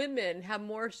 how women have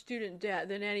more student debt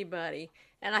than anybody.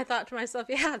 And I thought to myself,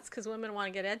 yeah, it's because women want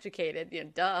to get educated.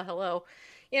 Duh, hello.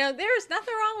 There's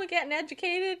nothing wrong with getting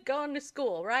educated, going to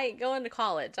school, right? Going to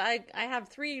college. I have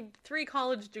three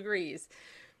college degrees.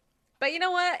 But you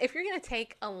know what? If you're going to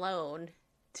take a loan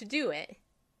to do it,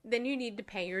 then you need to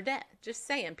pay your debt. Just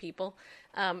saying, people.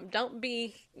 Don't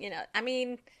be,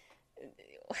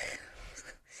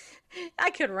 I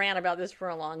could rant about this for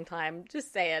a long time.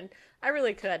 Just saying. I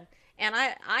really could. And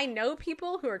I know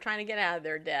people who are trying to get out of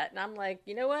their debt. And I'm like,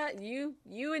 you know what? You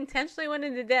intentionally went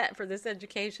into debt for this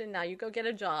education. Now you go get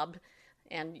a job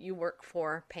and you work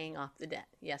for paying off the debt.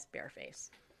 Yes, bareface.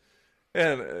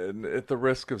 And at the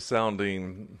risk of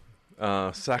sounding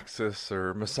sexist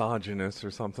or misogynist or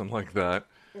something like that.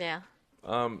 Yeah.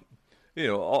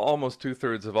 Almost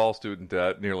 2/3 of all student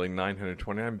debt, nearly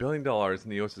 $929 billion in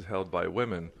the U.S. is held by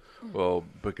women. Well,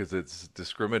 because it's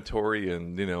discriminatory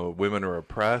and, women are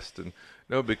oppressed. And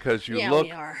no, because you look,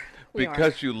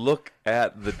 you look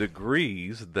at the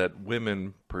degrees that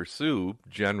women pursue,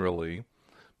 generally,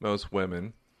 most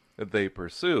women, that they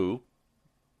pursue,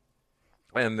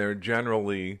 and they're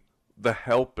generally the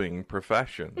helping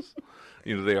professions.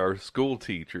 They are school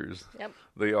teachers. Yep.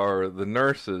 They are the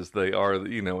nurses. They are,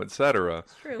 et cetera.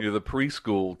 True. The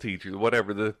preschool teachers,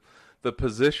 whatever. The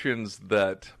positions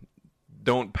that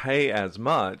don't pay as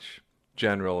much,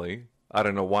 generally. I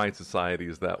don't know why society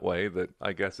is that way. That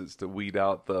I guess it's to weed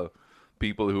out the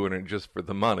people who are in it just for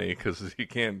the money, because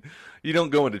you don't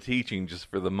go into teaching just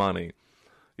for the money.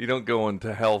 You don't go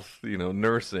into health,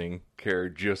 nursing care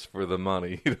just for the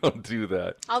money. You don't do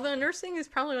that. Although nursing is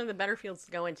probably one of the better fields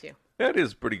to go into. That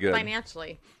is pretty good.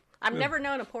 Financially. I've never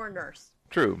known a poor nurse.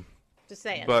 True. Just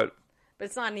saying. But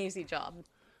it's not an easy job.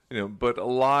 But a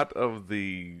lot of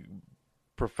the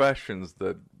professions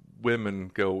that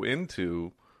women go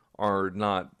into are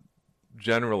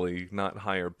generally not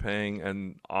higher paying,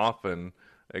 and often,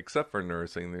 except for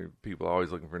nursing, people are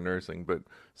always looking for nursing, but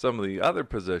some of the other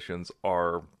positions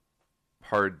are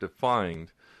hard to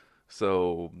find.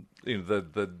 So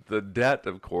the debt,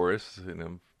 of course,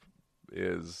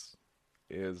 is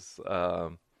just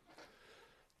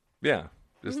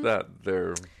that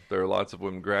there are lots of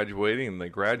women graduating, and they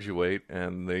graduate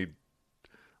and they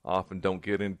often don't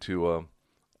get into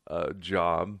a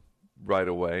job right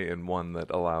away, and one that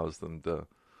allows them to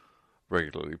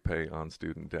regularly pay on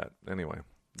student debt. Anyway,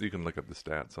 you can look up the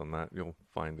stats on that. You'll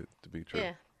find it to be true.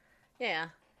 Yeah.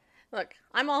 Look,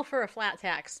 I'm all for a flat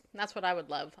tax. That's what I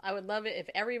would love. I would love it if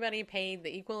everybody paid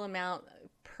the equal amount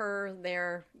per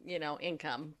their,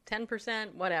 income.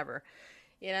 10%, whatever.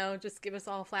 Just give us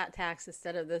all flat tax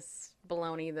instead of this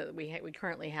baloney that we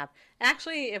currently have.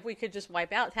 Actually, if we could just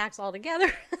wipe out tax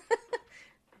altogether,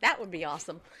 that would be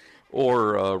awesome.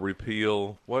 Or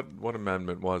repeal, what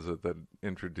amendment was it that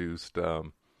introduced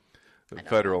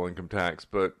federal income tax?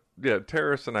 But yeah,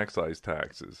 tariffs and excise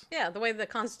taxes. Yeah, the way the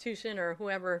Constitution or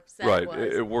whoever said right. it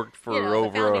was. It worked for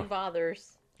the founding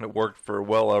fathers. It worked for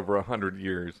well over 100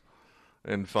 years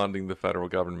in funding the federal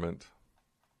government.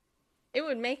 It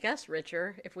would make us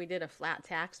richer if we did a flat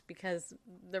tax, because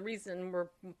the reason we're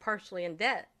partially in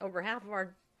debt, over half of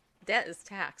our debt is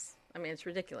tax. I mean, it's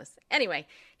ridiculous. Anyway,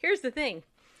 here's the thing,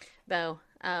 though.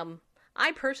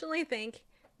 I personally think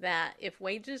that if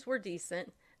wages were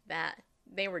decent, that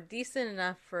they were decent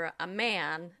enough for a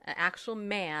man, an actual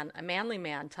man, a manly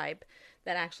man type,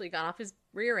 that actually got off his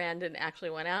rear end and actually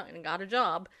went out and got a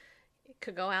job,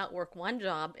 could go out, work one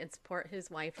job, and support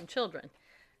his wife and children.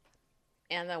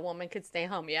 And the woman could stay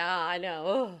home. Yeah, I know.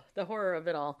 Oh, the horror of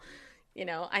it all.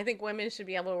 I think women should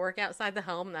be able to work outside the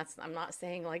home. I'm not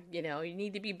saying you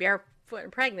need to be barefoot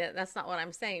and pregnant. That's not what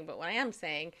I'm saying. But what I am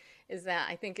saying is that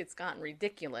I think it's gotten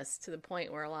ridiculous to the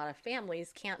point where a lot of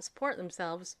families can't support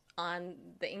themselves on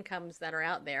the incomes that are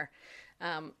out there.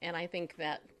 And I think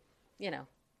that,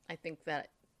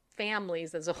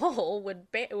 families as a whole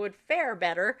would fare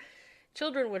better.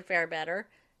 Children would fare better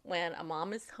when a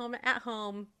mom is at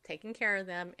home taking care of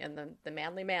them, and the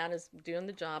manly man is doing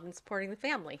the job and supporting the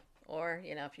family. Or,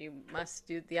 if you must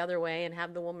do it the other way and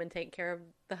have the woman take care of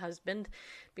the husband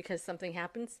because something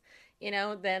happens,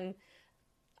 then,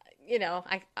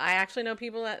 I actually know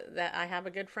people that I have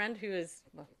a good friend who is,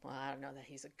 well, I don't know that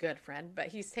he's a good friend, but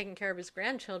he's taking care of his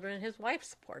grandchildren and his wife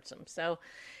supports him. So,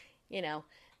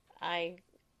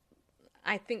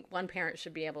 I think one parent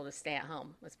should be able to stay at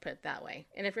home. Let's put it that way.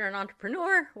 And if you're an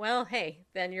entrepreneur, well, hey,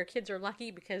 then your kids are lucky,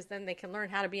 because then they can learn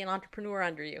how to be an entrepreneur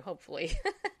under you, hopefully.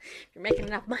 You're making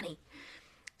enough money.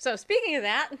 So speaking of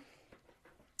that, I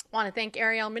want to thank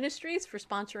Ariel Ministries for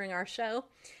sponsoring our show.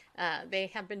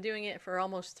 They have been doing it for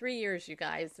almost 3 years, you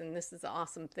guys, and this is an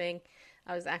awesome thing.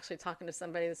 I was actually talking to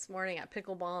somebody this morning at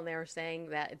Pickleball, and they were saying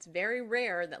that it's very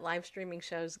rare that live streaming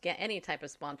shows get any type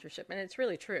of sponsorship, and it's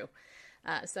really true.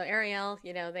 So Ariel,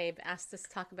 they've asked us to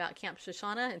talk about Camp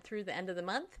Shoshana and through the end of the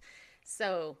month.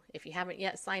 So if you haven't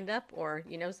yet signed up, or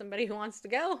somebody who wants to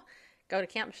go to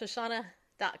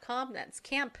campshoshana.com. That's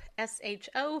camp,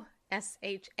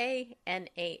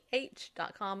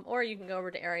 SHOSHANAH.com, or you can go over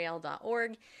to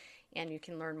ariel.org and you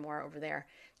can learn more over there.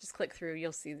 Just click through,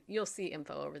 you'll see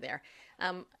info over there.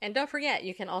 And don't forget,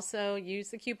 you can also use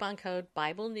the coupon code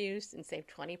Bible News and save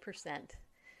 20%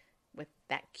 with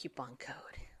that coupon code.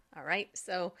 All right,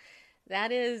 so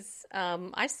that is,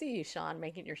 I see you, Sean,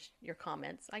 making your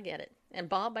comments. I get it. And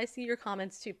Bob, I see your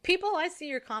comments too. People, I see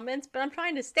your comments, but I'm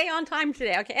trying to stay on time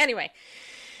today. Okay, anyway.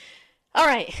 All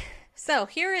right, so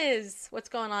here is what's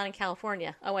going on in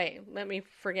California. Oh, wait, I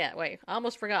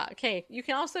almost forgot. Okay, you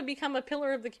can also become a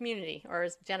pillar of the community, or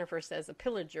as Jennifer says, a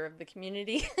pillager of the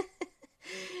community.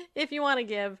 If you want to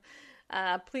give,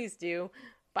 please do.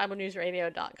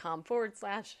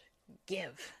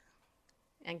 BibleNewsRadio.com/give.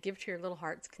 And give to your little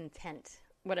heart's content.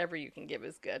 Whatever you can give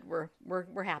is good. We're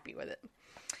happy with it.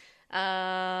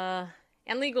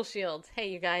 And Legal Shield. Hey,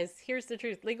 you guys, here's the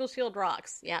truth. Legal Shield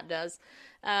rocks. Yeah, it does.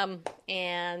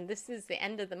 And this is the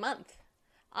end of the month.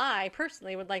 I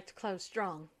personally would like to close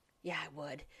strong. Yeah, I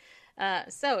would.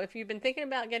 So if you've been thinking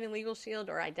about getting Legal Shield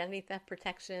or identity theft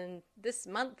protection this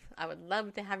month, I would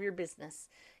love to have your business.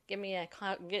 Give me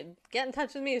get in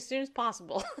touch with me as soon as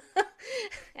possible.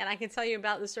 And I can tell you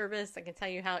about the service. I can tell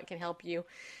you how it can help you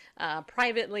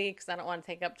privately, because I don't want to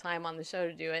take up time on the show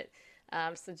to do it.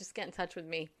 So just get in touch with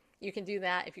me. You can do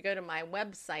that if you go to my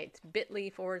website,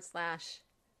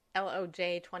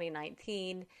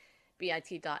 bit.ly/LOJ2019,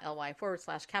 bit.ly/L,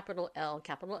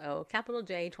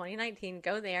 J 2019.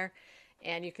 Go there,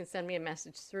 and you can send me a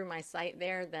message through my site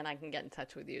there. Then I can get in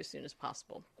touch with you as soon as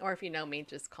possible. Or if you know me,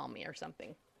 just call me or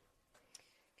something.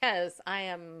 Because I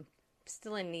am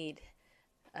still in need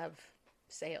of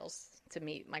sales to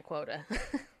meet my quota.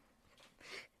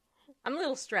 I'm a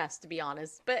little stressed, to be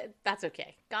honest, but that's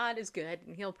okay. God is good,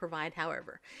 and He'll provide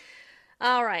however.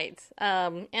 All right.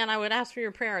 And I would ask for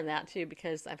your prayer on that, too,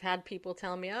 because I've had people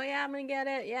tell me, oh, yeah, I'm going to get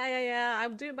it. Yeah. I'll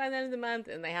do it by the end of the month,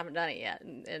 and they haven't done it yet.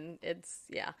 And it's,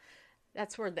 yeah,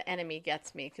 that's where the enemy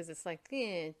gets me, because it's like,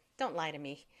 don't lie to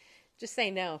me. Just say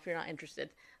no if you're not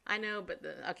interested. I know, but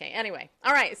okay, anyway.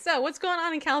 All right, so what's going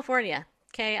on in California?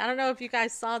 Okay, I don't know if you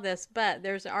guys saw this, but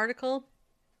there's an article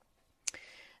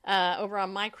over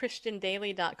on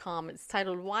mychristiandaily.com. It's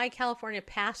titled, Why California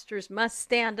Pastors Must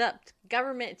Stand Up to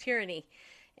Government Tyranny.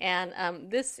 And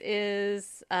this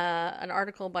is an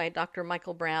article by Dr.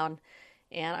 Michael Brown.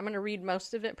 And I'm going to read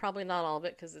most of it, probably not all of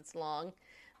it because it's long.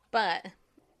 But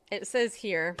it says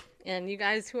here, and you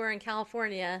guys who are in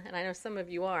California, and I know some of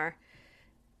you are,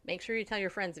 make sure you tell your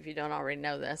friends if you don't already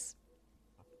know this.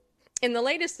 In the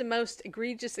latest and most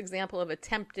egregious example of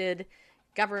attempted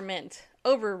government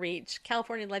overreach,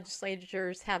 California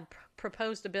legislators have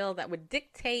proposed a bill that would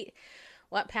dictate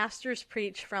what pastors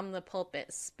preach from the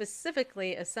pulpit.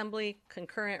 Specifically, Assembly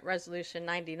Concurrent Resolution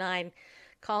 99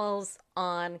 calls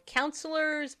on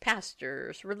counselors,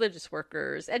 pastors, religious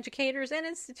workers, educators, and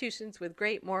institutions with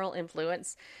great moral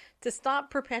influence to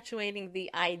stop perpetuating the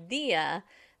idea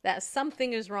that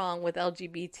something is wrong with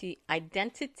LGBT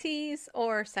identities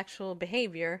or sexual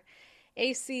behavior.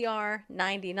 ACR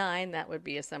 99, that would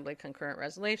be Assembly Concurrent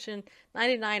Resolution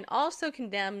 99, also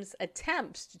condemns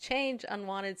attempts to change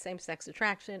unwanted same-sex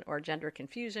attraction or gender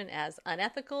confusion as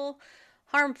unethical,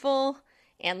 harmful,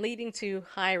 and leading to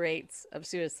high rates of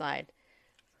suicide.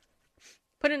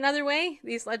 Put another way,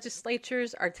 these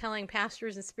legislatures are telling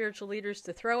pastors and spiritual leaders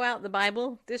to throw out the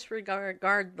Bible,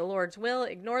 disregard the Lord's will,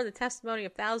 ignore the testimony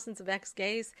of thousands of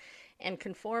ex-gays, and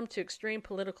conform to extreme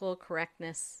political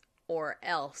correctness or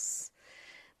else.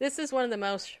 This is one of the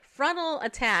most frontal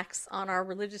attacks on our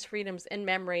religious freedoms in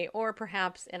memory, or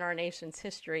perhaps in our nation's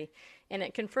history, and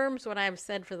it confirms what I have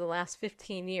said for the last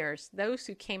 15 years. Those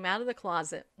who came out of the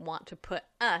closet want to put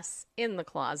us in the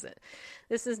closet.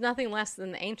 This is nothing less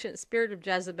than the ancient spirit of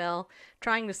Jezebel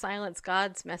trying to silence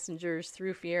God's messengers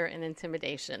through fear and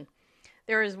intimidation.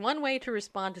 There is one way to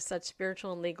respond to such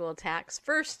spiritual and legal attacks.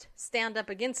 First, stand up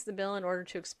against the bill in order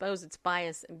to expose its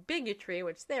bias and bigotry,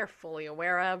 which they're fully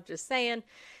aware of, just saying.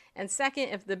 And second,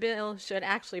 if the bill should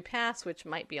actually pass, which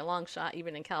might be a long shot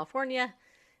even in California,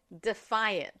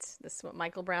 defy it. This is what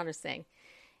Michael Brown is saying.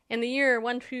 In the year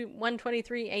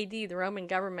 123 AD, the Roman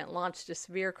government launched a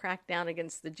severe crackdown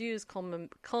against the Jews,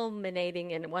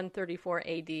 culminating in 134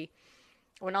 AD,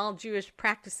 when all Jewish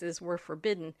practices were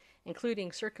forbidden,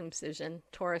 including circumcision,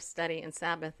 Torah study, and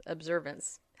Sabbath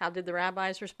observance. How did the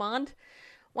rabbis respond?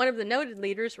 One of the noted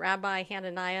leaders, Rabbi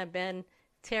Hananiah ben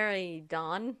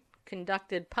Teradon,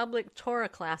 conducted public Torah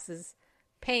classes,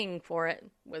 paying for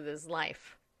it with his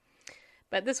life.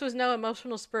 But this was no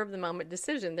emotional spur-of-the-moment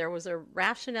decision. There was a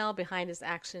rationale behind his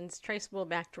actions, traceable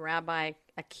back to Rabbi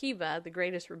Akiva, the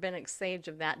greatest rabbinic sage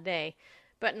of that day,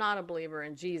 but not a believer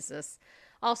in Jesus,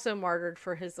 also martyred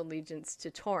for his allegiance to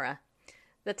Torah.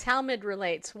 The Talmud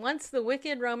relates, once the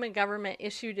wicked Roman government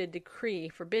issued a decree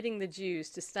forbidding the Jews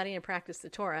to study and practice the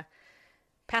Torah,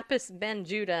 Pappus ben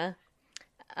Judah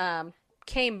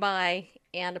came by,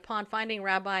 and upon finding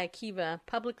Rabbi Akiva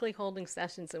publicly holding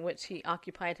sessions in which he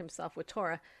occupied himself with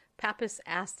Torah, Pappus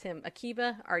asked him,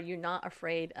 Akiva, are you not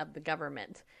afraid of the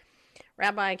government?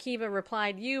 Rabbi Akiva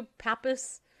replied, you,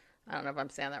 Pappus, I don't know if I'm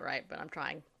saying that right, but I'm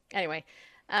trying. Anyway,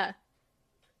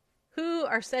 who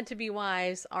are said to be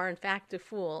wise are in fact a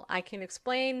fool. I can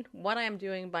explain what I am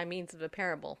doing by means of a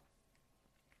parable.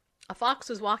 A fox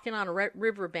was walking on a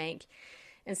river bank,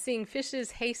 and seeing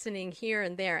fishes hastening here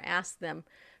and there, asked them,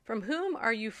 from whom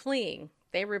are you fleeing?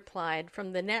 They replied,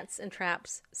 from the nets and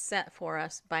traps set for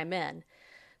us by men.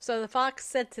 So the fox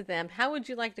said to them, "How would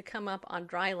you like to come up on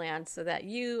dry land so that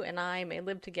you and I may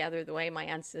live together the way my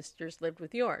ancestors lived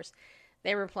with yours?"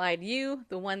 They replied, "You,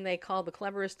 the one they call the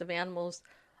cleverest of animals,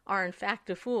 are in fact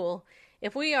a fool.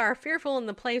 If we are fearful in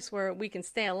the place where we can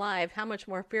stay alive, how much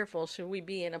more fearful should we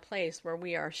be in a place where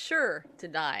we are sure to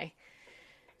die?"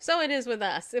 So it is with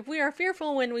us. If we are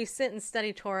fearful when we sit and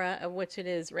study Torah, of which it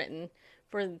is written,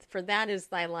 for that is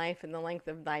thy life and the length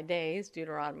of thy days,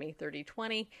 Deuteronomy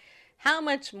 30:20, how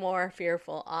much more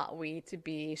fearful ought we to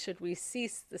be should we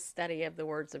cease the study of the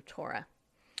words of Torah?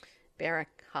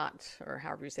 Barakat, or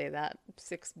however you say that,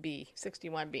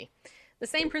 61b. The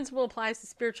same principle applies to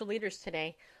spiritual leaders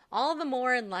today, all the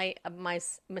more in light of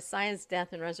Messiah's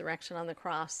death and resurrection on the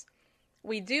cross.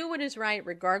 We do what is right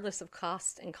regardless of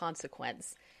cost and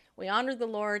consequence. We honor the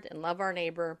Lord and love our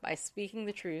neighbor by speaking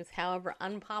the truth, however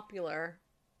unpopular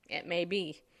it may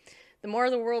be. The more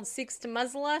the world seeks to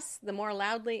muzzle us, the more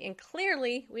loudly and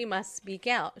clearly we must speak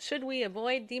out. Should we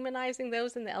avoid demonizing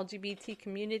those in the LGBT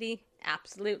community?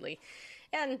 Absolutely.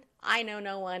 And I know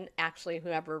no one actually who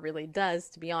ever really does,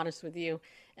 to be honest with you,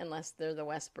 unless they're the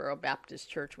Westboro Baptist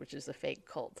Church, which is a fake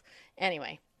cult.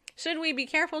 Anyway, should we be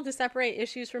careful to separate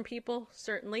issues from people?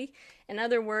 Certainly. In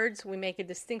other words, we make a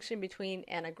distinction between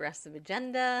an aggressive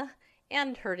agenda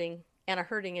and a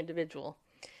hurting individual.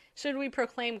 Should we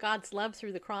proclaim God's love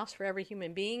through the cross for every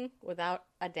human being? Without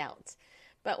a doubt.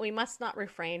 But we must not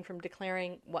refrain from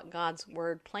declaring what God's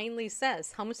word plainly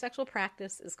says. Homosexual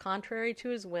practice is contrary to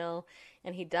his will,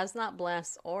 and he does not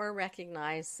bless or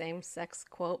recognize same-sex,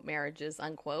 quote, marriages,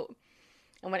 unquote.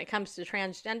 And when it comes to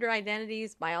transgender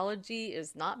identities, biology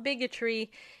is not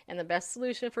bigotry, and the best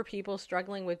solution for people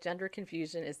struggling with gender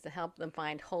confusion is to help them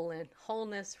find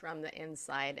wholeness from the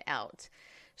inside out.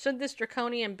 Should this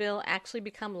draconian bill actually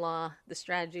become law, the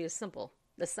strategy is simple.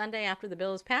 The Sunday after the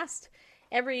bill is passed,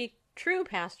 every true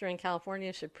pastor in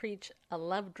California should preach a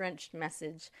love-drenched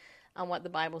message on what the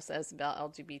Bible says about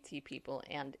LGBT people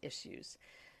and issues.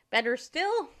 Better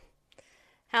still,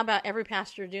 how about every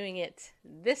pastor doing it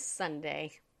this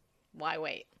Sunday? Why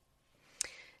wait?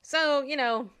 So,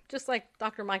 just like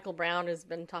Dr. Michael Brown has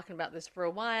been talking about this for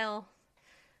a while,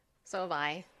 so have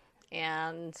I.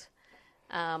 And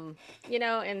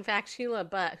in fact, Sheila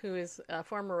Butt, who is a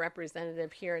former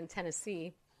representative here in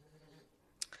Tennessee,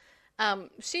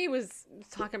 she was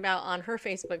talking about on her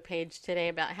Facebook page today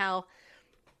about how,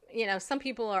 some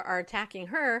people are attacking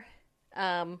her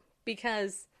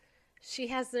because she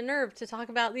has the nerve to talk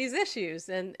about these issues.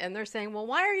 And they're saying, well,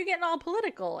 why are you getting all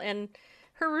political? And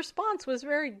her response was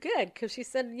very good because she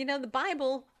said, the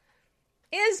Bible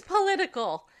is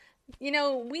political.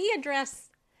 We address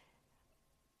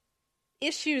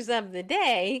issues of the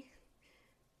day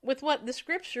with what the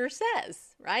scripture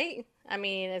says, right? I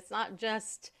mean, it's not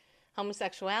just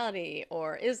homosexuality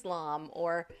or Islam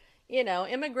or,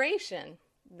 immigration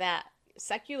that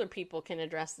secular people can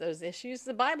address those issues.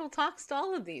 The Bible talks to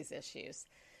all of these issues.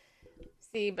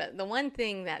 See, but the one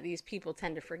thing that these people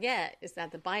tend to forget is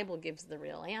that the Bible gives the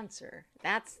real answer.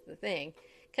 That's the thing.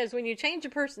 Because when you change a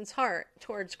person's heart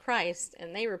towards Christ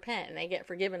and they repent and they get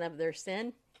forgiven of their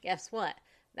sin, guess what?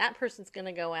 That person's going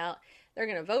to go out. They're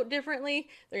going to vote differently.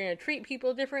 They're going to treat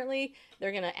people differently.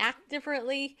 They're going to act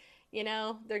differently.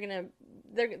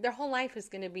 Their whole life is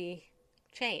going to be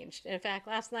changed. In fact,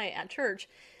 last night at church,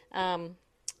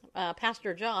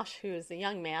 Pastor Josh, who is a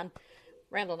young man,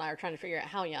 Randall and I are trying to figure out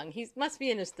how young. He must be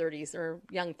in his 30s or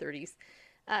young 30s.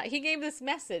 He gave this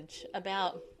message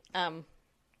about,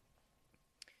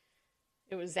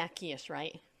 it was Zacchaeus,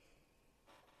 right?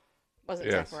 Wasn't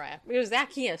yes. Zechariah. It was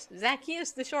Zacchaeus.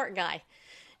 Zacchaeus, the short guy.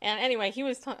 And anyway, he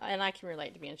was, and I can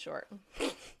relate to being short.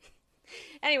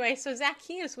 Anyway, so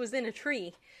Zacchaeus was in a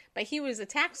tree, but he was a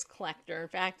tax collector. In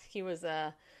fact, he was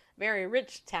a very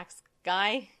rich tax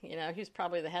guy. He was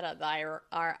probably the head of the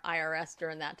IRS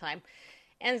during that time.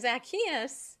 And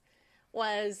Zacchaeus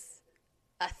was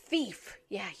a thief.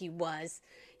 Yeah, he was.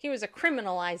 He was a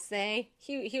criminal, I say.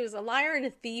 He was a liar and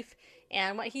a thief.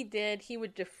 And what he did, he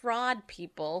would defraud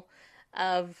people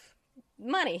of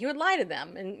money. He would lie to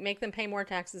them and make them pay more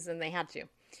taxes than they had to.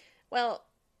 Well,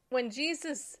 when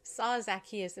Jesus saw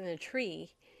Zacchaeus in a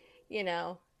tree,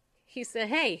 he said,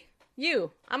 "Hey,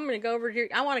 you, I want to go over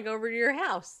to your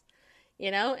house."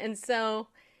 And so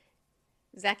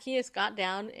Zacchaeus got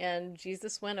down and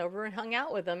Jesus went over and hung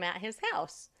out with him at his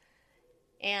house.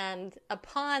 And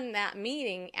upon that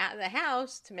meeting at the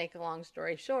house, to make a long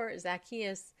story short,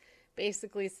 Zacchaeus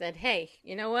basically said, "Hey,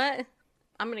 you know what?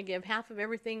 I'm going to give half of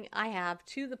everything I have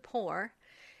to the poor,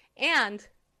 and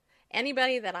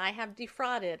anybody that I have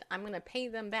defrauded, I'm going to pay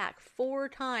them back 4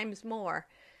 times more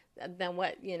than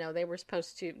what, they were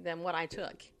supposed to, than what I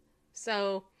took."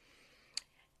 So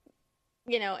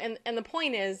and the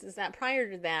point is that prior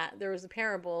to that, there was a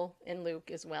parable in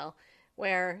Luke as well,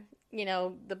 where,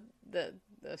 the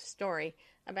story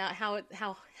about how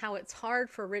it's hard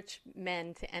for rich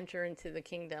men to enter into the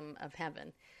kingdom of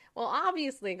heaven. Well,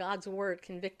 obviously God's word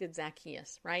convicted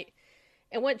Zacchaeus, right?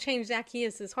 And what changed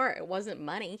Zacchaeus' heart? It wasn't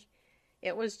money.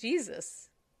 It was Jesus.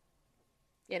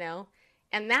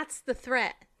 And that's the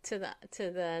threat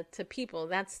to people.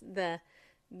 That's the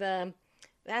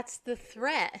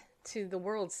threat to the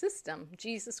world system.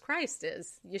 Jesus Christ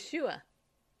is Yeshua,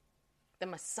 the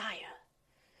Messiah.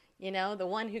 The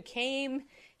one who came,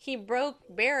 he broke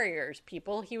barriers,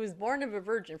 people. He was born of a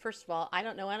virgin. First of all, I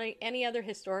don't know any other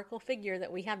historical figure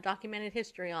that we have documented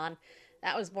history on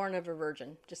that was born of a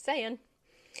virgin. Just saying.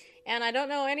 And I don't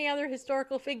know any other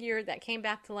historical figure that came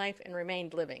back to life and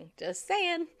remained living. Just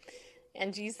saying.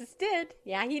 And Jesus did.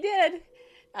 Yeah, he did.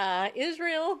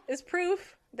 Israel is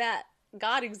proof that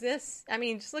God exists. I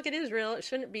mean, just look at Israel. It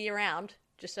shouldn't be around,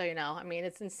 just so you know. I mean,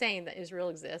 it's insane that Israel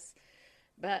exists.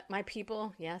 But my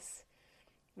people, yes,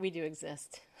 we do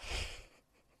exist.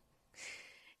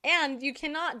 And you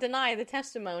cannot deny the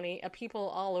testimony of people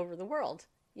all over the world.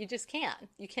 You just can't.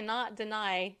 You cannot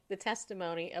deny the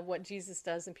testimony of what Jesus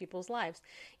does in people's lives.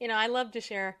 I love to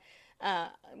share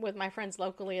with my friends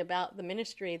locally about the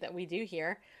ministry that we do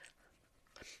here,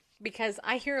 because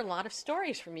I hear a lot of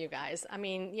stories from you guys. I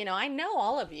mean, I know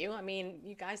all of you. I mean,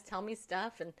 you guys tell me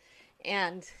stuff,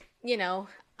 and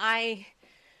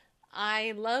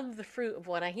I love the fruit of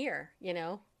what I hear,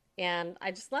 and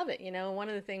I just love it. One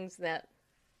of the things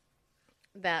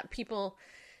that people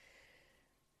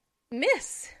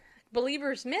miss,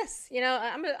 believers miss,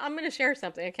 I'm going to share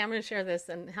something. Okay. I'm going to share this.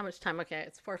 And how much time? Okay.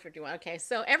 It's 4:51. Okay.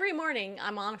 So every morning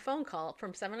I'm on a phone call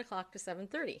from 7 o'clock to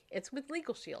 7:30. It's with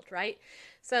Legal Shield, right?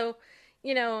 So,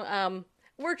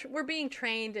 we're being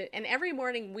trained, and every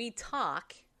morning we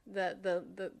talk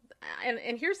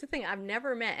and here's the thing. I've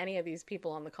never met any of these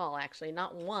people on the call. Actually,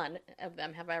 not one of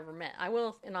them have I ever met. I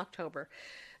will in October.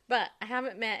 But I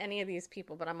haven't met any of these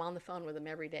people, but I'm on the phone with them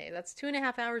every day. That's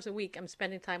 2.5 hours a week I'm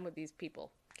spending time with these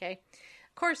people, okay?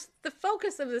 Of course, the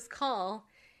focus of this call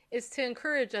is to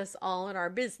encourage us all in our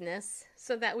business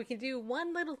so that we can do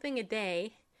one little thing a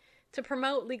day to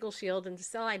promote Legal Shield and to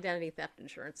sell identity theft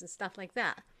insurance and stuff like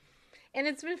that. And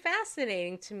it's been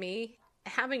fascinating to me,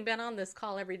 having been on this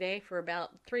call every day for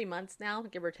about 3 months now,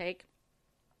 give or take,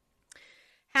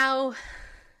 how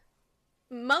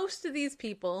most of these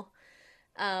people...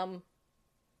 and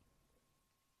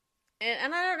I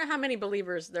don't know how many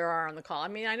believers there are on the call. I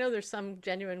mean, I know there's some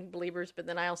genuine believers, but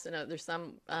then I also know there's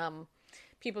some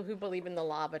people who believe in the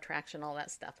law of attraction, all that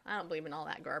stuff. I don't believe in all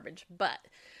that garbage. But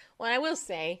what I will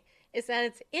say is that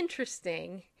it's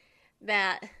interesting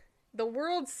that the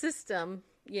world system,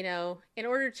 in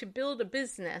order to build a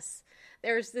business,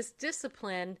 there's this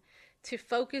discipline to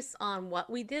focus on what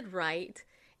we did right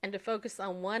and to focus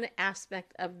on one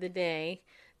aspect of the day,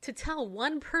 to tell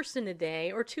one person a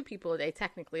day, or 2 people a day,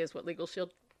 technically, is what Legal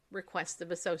Shield requests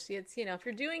of associates. If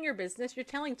you're doing your business, you're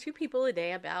telling 2 people a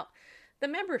day about the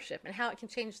membership and how it can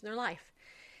change their life.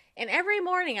 And every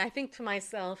morning I think to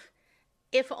myself,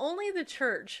 if only the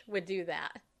church would do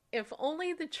that. If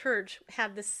only the church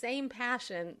had the same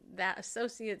passion that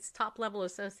associates, top-level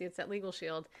associates at Legal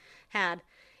Shield had.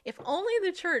 If only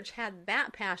the church had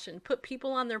that passion, put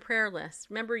people on their prayer list.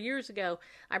 Remember years ago,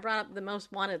 I brought up the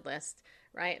most wanted list,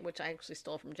 right? Which I actually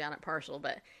stole from Janet Parshall.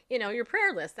 But, your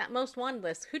prayer list, that most wanted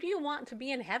list, who do you want to be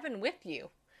in heaven with you,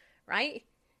 right?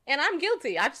 And I'm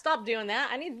guilty. I've stopped doing that.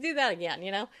 I need to do that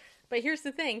again, But here's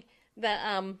the thing,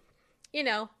 that,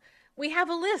 we have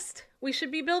a list. We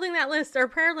should be building that list, our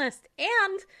prayer list.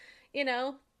 And,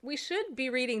 we should be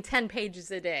reading 10 pages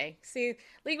a day. See,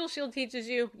 Legal Shield teaches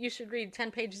you should read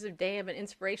 10 pages a day of an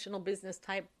inspirational business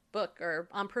type book or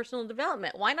on personal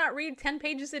development. Why not read 10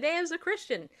 pages a day as a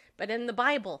Christian, but in the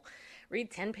Bible?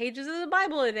 Read 10 pages of the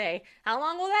Bible a day. How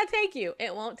long will that take you?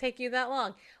 It won't take you that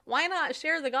long. Why not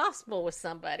share the gospel with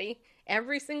somebody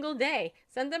every single day?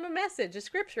 Send them a message, a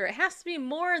scripture. It has to be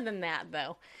more than that,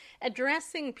 though.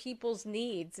 Addressing people's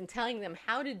needs and telling them,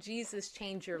 how did Jesus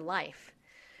change your life,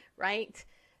 right?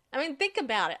 I mean, think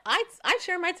about it. I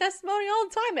share my testimony all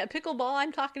the time. At pickleball,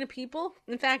 I'm talking to people.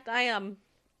 In fact, I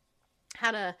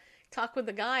had a talk with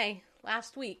a guy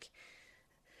last week.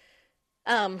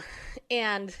 And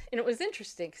it was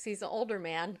interesting because he's an older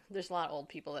man. There's a lot of old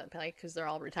people that play because they're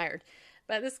all retired.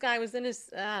 But this guy was in his,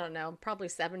 I don't know, probably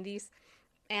 70s.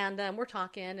 And we're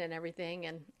talking and everything,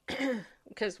 and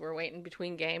because we're waiting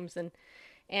between games. And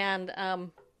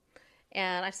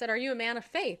I said, "Are you a man of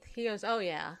faith?" He goes, "Oh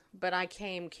yeah, but I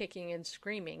came kicking and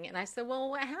screaming." And I said, "Well,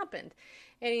 what happened?"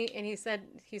 And he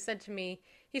said to me,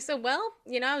 he said, well,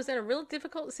 I was in a real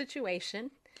difficult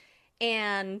situation,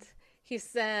 and he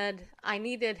said, I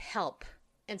needed help.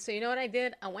 And so you know what I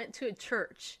did? I went to a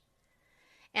church,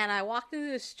 and I walked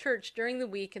into this church during the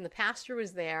week, and the pastor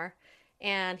was there,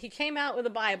 and he came out with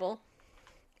a Bible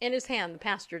in his hand, the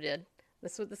pastor did.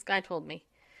 That's what this guy told me.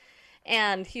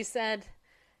 And he said,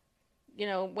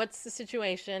 what's the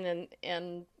situation?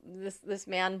 And this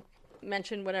man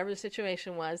mentioned whatever the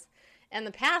situation was. And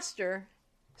the pastor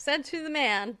said to the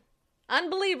man,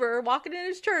 unbeliever, walking in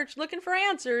his church looking for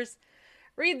answers,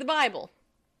 read the Bible.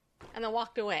 And then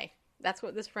walked away. That's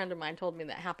what this friend of mine told me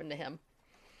that happened to him.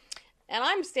 And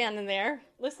I'm standing there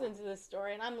listening to this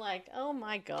story, and I'm like, oh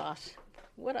my gosh,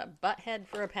 what a butthead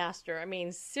for a pastor. I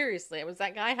mean, seriously, was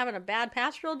that guy having a bad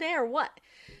pastoral day or what?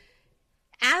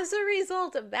 As a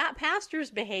result of that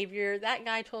pastor's behavior, that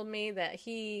guy told me that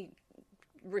he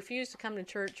refused to come to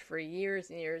church for years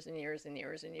and years and years and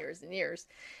years and years and years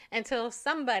until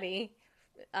some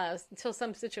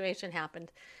situation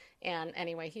happened. And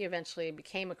anyway, he eventually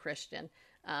became a Christian.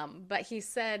 But he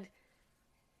said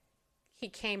he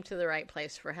came to the right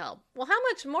place for help. Well, how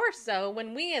much more so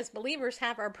when we as believers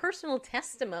have our personal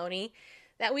testimony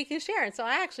that we can share? And so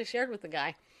I actually shared with the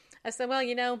guy. I said, well,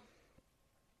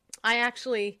 I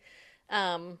actually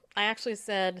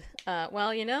said,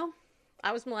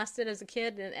 I was molested as a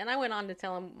kid, and I went on to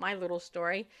tell him my little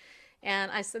story.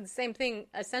 And I said the same thing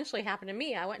essentially happened to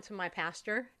me. I went to my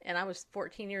pastor, and I was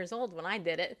 14 years old when I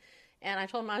did it. And I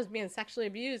told him I was being sexually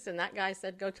abused, and that guy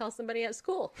said, go tell somebody at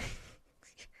school.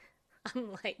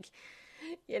 I'm like,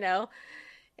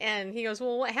 and he goes,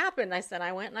 well, what happened? I said,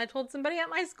 I went and I told somebody at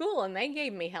my school, and they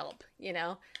gave me help,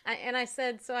 And I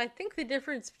said, so I think the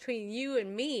difference between you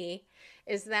and me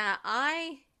is that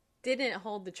I didn't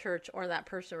hold the church or that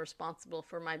person responsible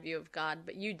for my view of God,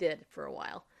 but you did for a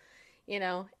while,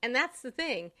 And that's the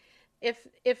thing.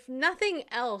 If nothing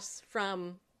else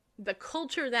from the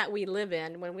culture that we live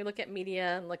in, when we look at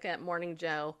media and look at Morning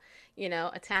Joe,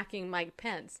 attacking Mike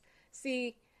Pence.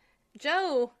 See,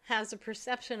 Joe has a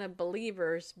perception of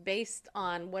believers based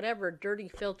on whatever dirty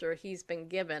filter he's been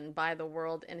given by the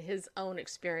world and his own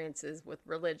experiences with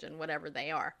religion, whatever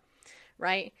they are,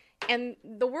 right? And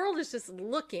the world is just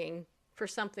looking for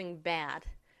something bad,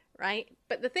 right?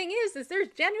 But the thing is there's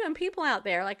genuine people out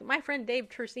there, like my friend Dave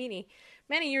Tersini.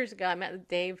 Many years ago, I met with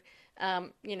Dave,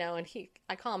 and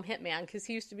I call him Hitman because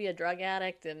he used to be a drug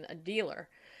addict and a dealer.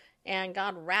 And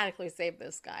God radically saved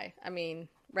this guy. I mean,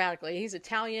 radically. He's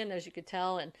Italian, as you could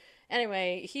tell. And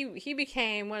anyway, he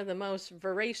became one of the most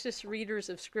voracious readers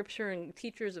of Scripture and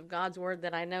teachers of God's Word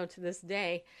that I know to this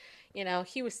day.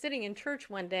 He was sitting in church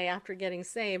one day after getting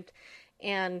saved,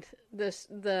 and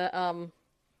the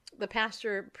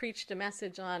pastor preached a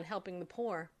message on helping the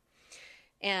poor.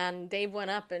 And Dave went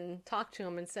up and talked to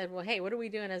him and said, well, hey, what are we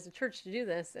doing as a church to do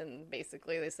this? And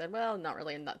basically they said, well, not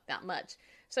that much.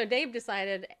 So Dave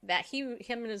decided that him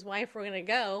and his wife were going to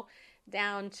go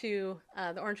down to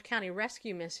the Orange County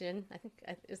Rescue Mission. I think,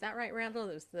 is that right, Randall?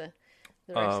 It was the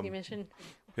rescue mission?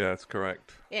 Yeah, that's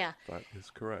correct. Yeah. That is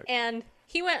correct. And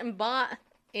he went and bought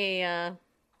a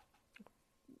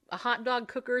hot dog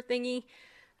cooker thingy.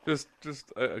 Just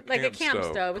a camp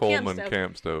stove. Coleman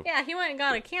camp stove. Yeah, he went and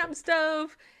got a camp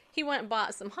stove. He went and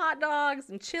bought some hot dogs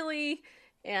and chili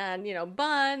and,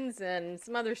 buns and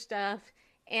some other stuff.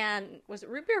 And was it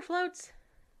root beer floats?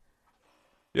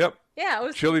 Yep. Yeah, it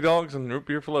was chili dogs and root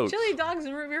beer floats. Chili dogs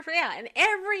and root beer floats. Yeah, and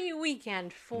every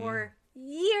weekend for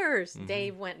years,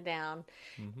 Dave went down,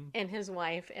 and his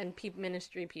wife and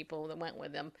ministry people that went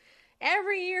with him.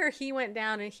 Every year he went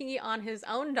down, and he, on his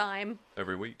own dime,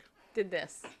 every week, did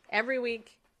this. Every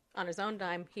week, on his own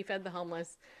dime, he fed the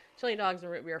homeless chili dogs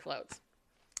and root beer floats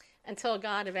until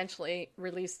God eventually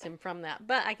released him from that.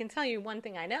 But I can tell you one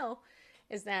thing I know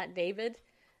is that David,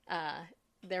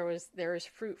 there was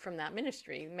fruit from that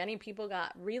ministry. Many people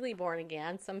got really born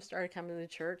again. Some started coming to the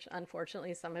church.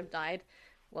 Unfortunately, some have died.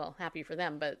 Well, happy for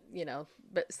them, but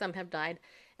some have died.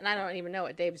 And I don't even know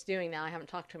what Dave's doing now. I haven't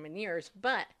talked to him in years.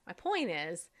 But my point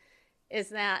is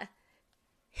that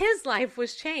his life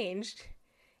was changed.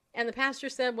 And the pastor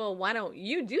said, well, why don't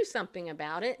you do something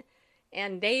about it?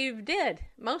 And Dave did.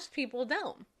 Most people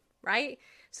don't, right?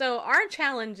 So our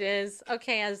challenge is,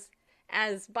 okay,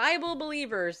 as Bible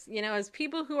believers, as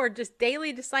people who are just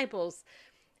daily disciples,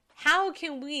 how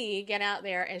can we get out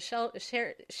there and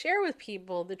share with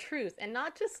people the truth and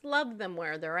not just love them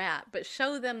where they're at, but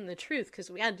show them the truth?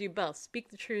 Because we got to do both. Speak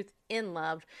the truth in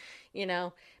love.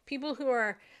 People who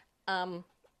are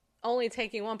only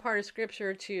taking one part of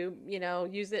Scripture to,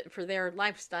 use it for their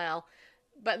lifestyle,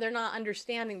 but they're not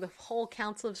understanding the whole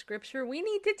counsel of Scripture. We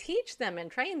need to teach them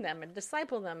and train them and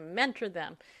disciple them, and mentor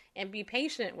them, and be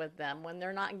patient with them when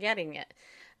they're not getting it.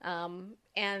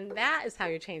 And that is how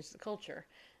you change the culture,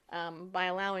 by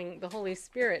allowing the Holy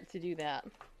Spirit to do that.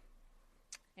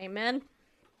 Amen?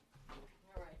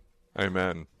 All right.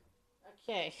 Amen.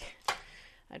 Okay.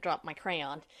 I dropped my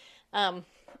crayon.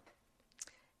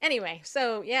 Anyway,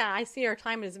 so yeah, I see our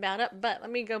time is about up, but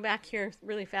let me go back here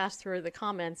really fast through the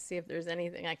comments, see if there's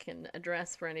anything I can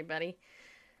address for anybody.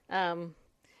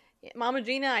 Mama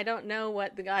Gina, I don't know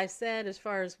what the guy said as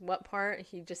far as what part.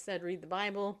 He just said read the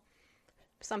Bible.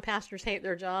 Some pastors hate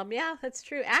their job. Yeah, that's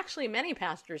true. Actually, many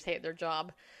pastors hate their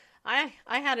job. I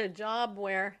had a job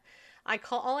where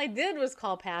all I did was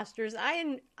call pastors.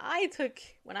 I took,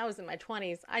 when I was in my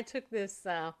 20s, I took this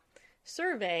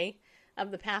survey of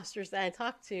the pastors that I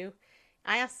talked to.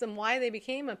 I asked them why they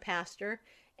became a pastor,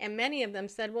 and many of them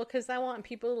said, well, because I want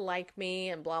people to like me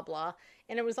and blah, blah.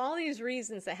 And it was all these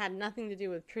reasons that had nothing to do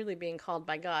with truly being called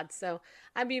by God. So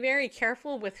I'd be very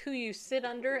careful with who you sit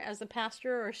under as a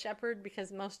pastor or a shepherd,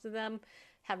 because most of them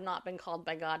have not been called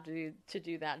by God to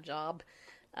do that job.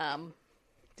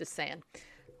 Just saying.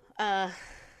 A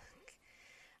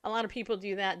lot of people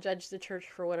do that, judge the church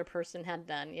for what a person had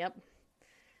done. Yep.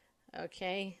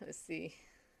 Okay, let's see.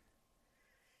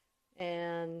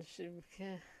 And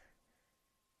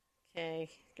okay,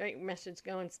 great message.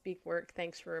 Go and speak work.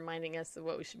 Thanks for reminding us of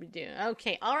what we should be doing.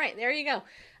 Okay, all right, there you go.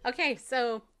 Okay,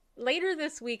 so later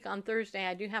this week on Thursday,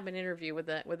 I do have an interview with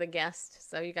a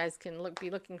guest, so you guys can be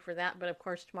looking for that. But of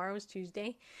course, tomorrow is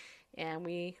Tuesday, and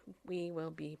we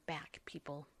will be back,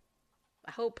 people.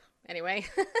 I hope. Anyway,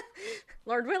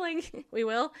 Lord willing, we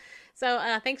will. So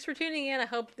thanks for tuning in. I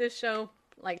hope this show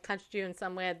touched you in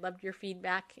some way. I'd love your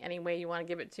feedback any way you want to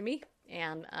give it to me.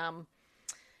 And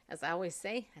as I always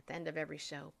say at the end of every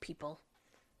show, people,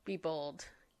 be bold.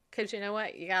 Because you know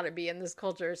what? You got to be in this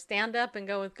culture. Stand up and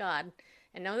go with God.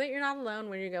 And know that you're not alone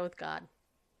when you go with God.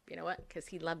 You know what? Because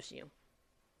He loves you.